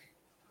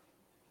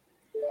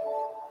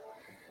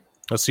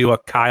 Let's see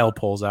what Kyle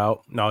pulls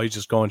out. No, he's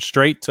just going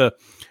straight to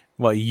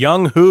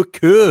Younghoe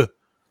Koo.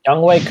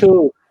 Younghoe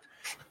Koo.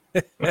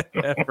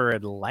 For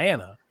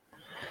Atlanta.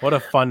 What a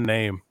fun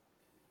name.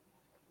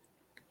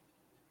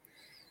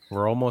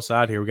 We're almost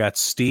out here. We got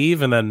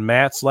Steve and then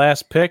Matt's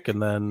last pick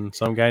and then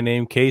some guy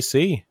named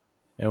KC.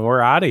 And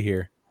we're out of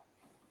here.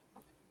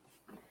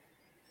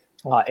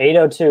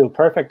 8:02.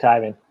 Perfect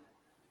timing.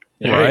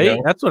 Right?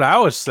 That's what I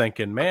was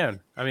thinking,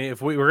 man. I mean,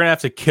 if we're going to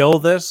have to kill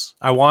this,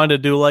 I wanted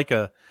to do like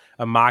a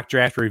mock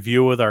draft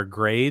review with our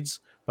grades,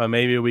 but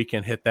maybe we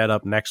can hit that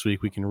up next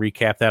week. We can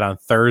recap that on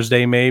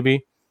Thursday,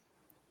 maybe.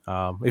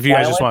 If you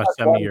guys just want to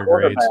send me your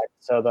grades.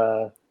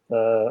 So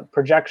the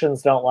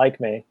projections don't like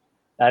me.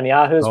 And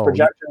Yahoo's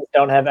projections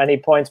don't have any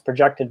points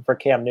projected for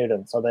Cam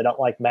Newton, so they don't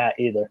like Matt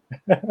either.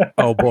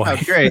 Oh, boy. Oh,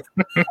 great.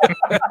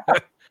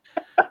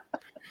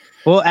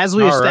 Well, as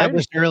we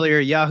established earlier,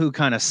 Yahoo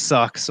kind of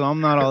sucks, so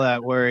I'm not all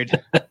that worried.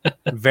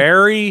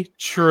 Very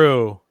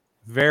true.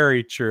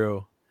 Very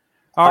true.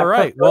 All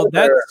right. Well,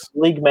 that's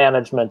league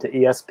management to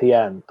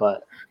ESPN,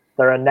 but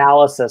their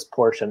analysis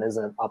portion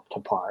isn't up to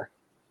par.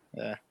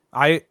 Yeah.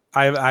 I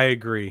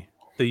agree.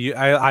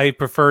 I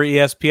prefer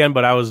ESPN,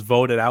 but I was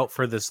voted out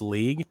for this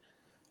league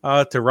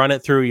to run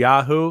it through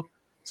Yahoo,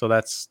 so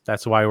that's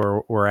why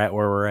we're at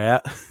where we're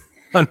at,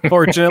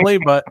 unfortunately.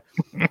 But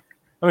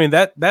I mean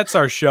that's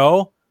our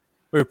show.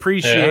 We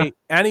appreciate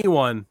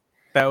anyone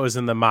that was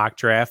in the mock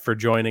draft for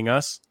joining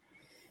us.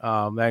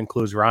 That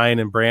includes Ryan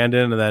and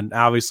Brandon, and then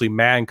obviously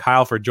Matt and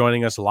Kyle for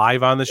joining us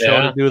live on the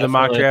show to do the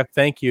mock draft.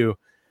 Thank you.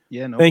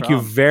 Yeah, no Thank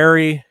problem. you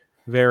very,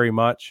 very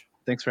much.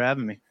 Thanks for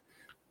having me.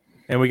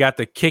 And we got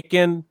the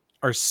Kickin'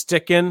 or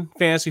Stickin'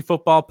 Fantasy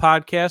Football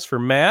Podcast for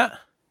Matt.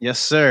 Yes,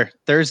 sir.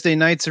 Thursday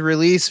night's a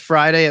release.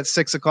 Friday at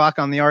 6:00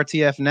 on the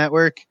RTF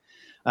network.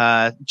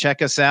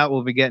 Check us out.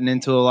 We'll be getting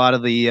into a lot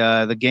of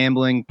the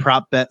gambling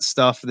prop bet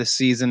stuff this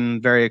season.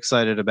 Very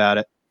excited about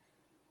it.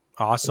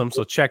 Awesome.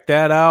 So check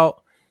that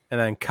out. And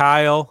then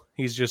Kyle,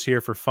 he's just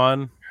here for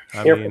fun.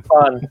 For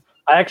fun.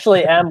 I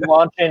actually am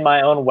launching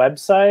my own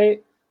website.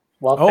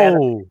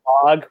 Fantasy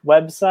blog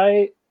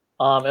website.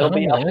 It'll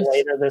be up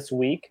later this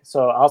week.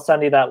 So I'll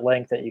send you that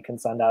link that you can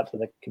send out to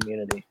the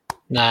community.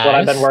 Nice. What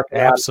I've been working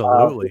on.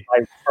 Absolutely.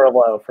 My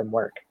furlough from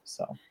work.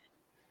 So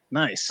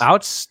nice.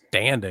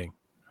 Outstanding.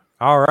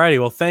 All righty.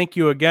 Well, thank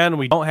you again.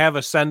 We don't have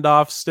a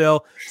send-off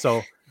still,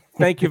 so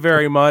thank you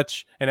very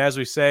much. And as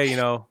we say,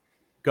 go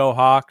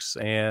Hawks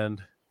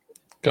and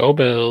go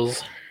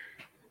Bills.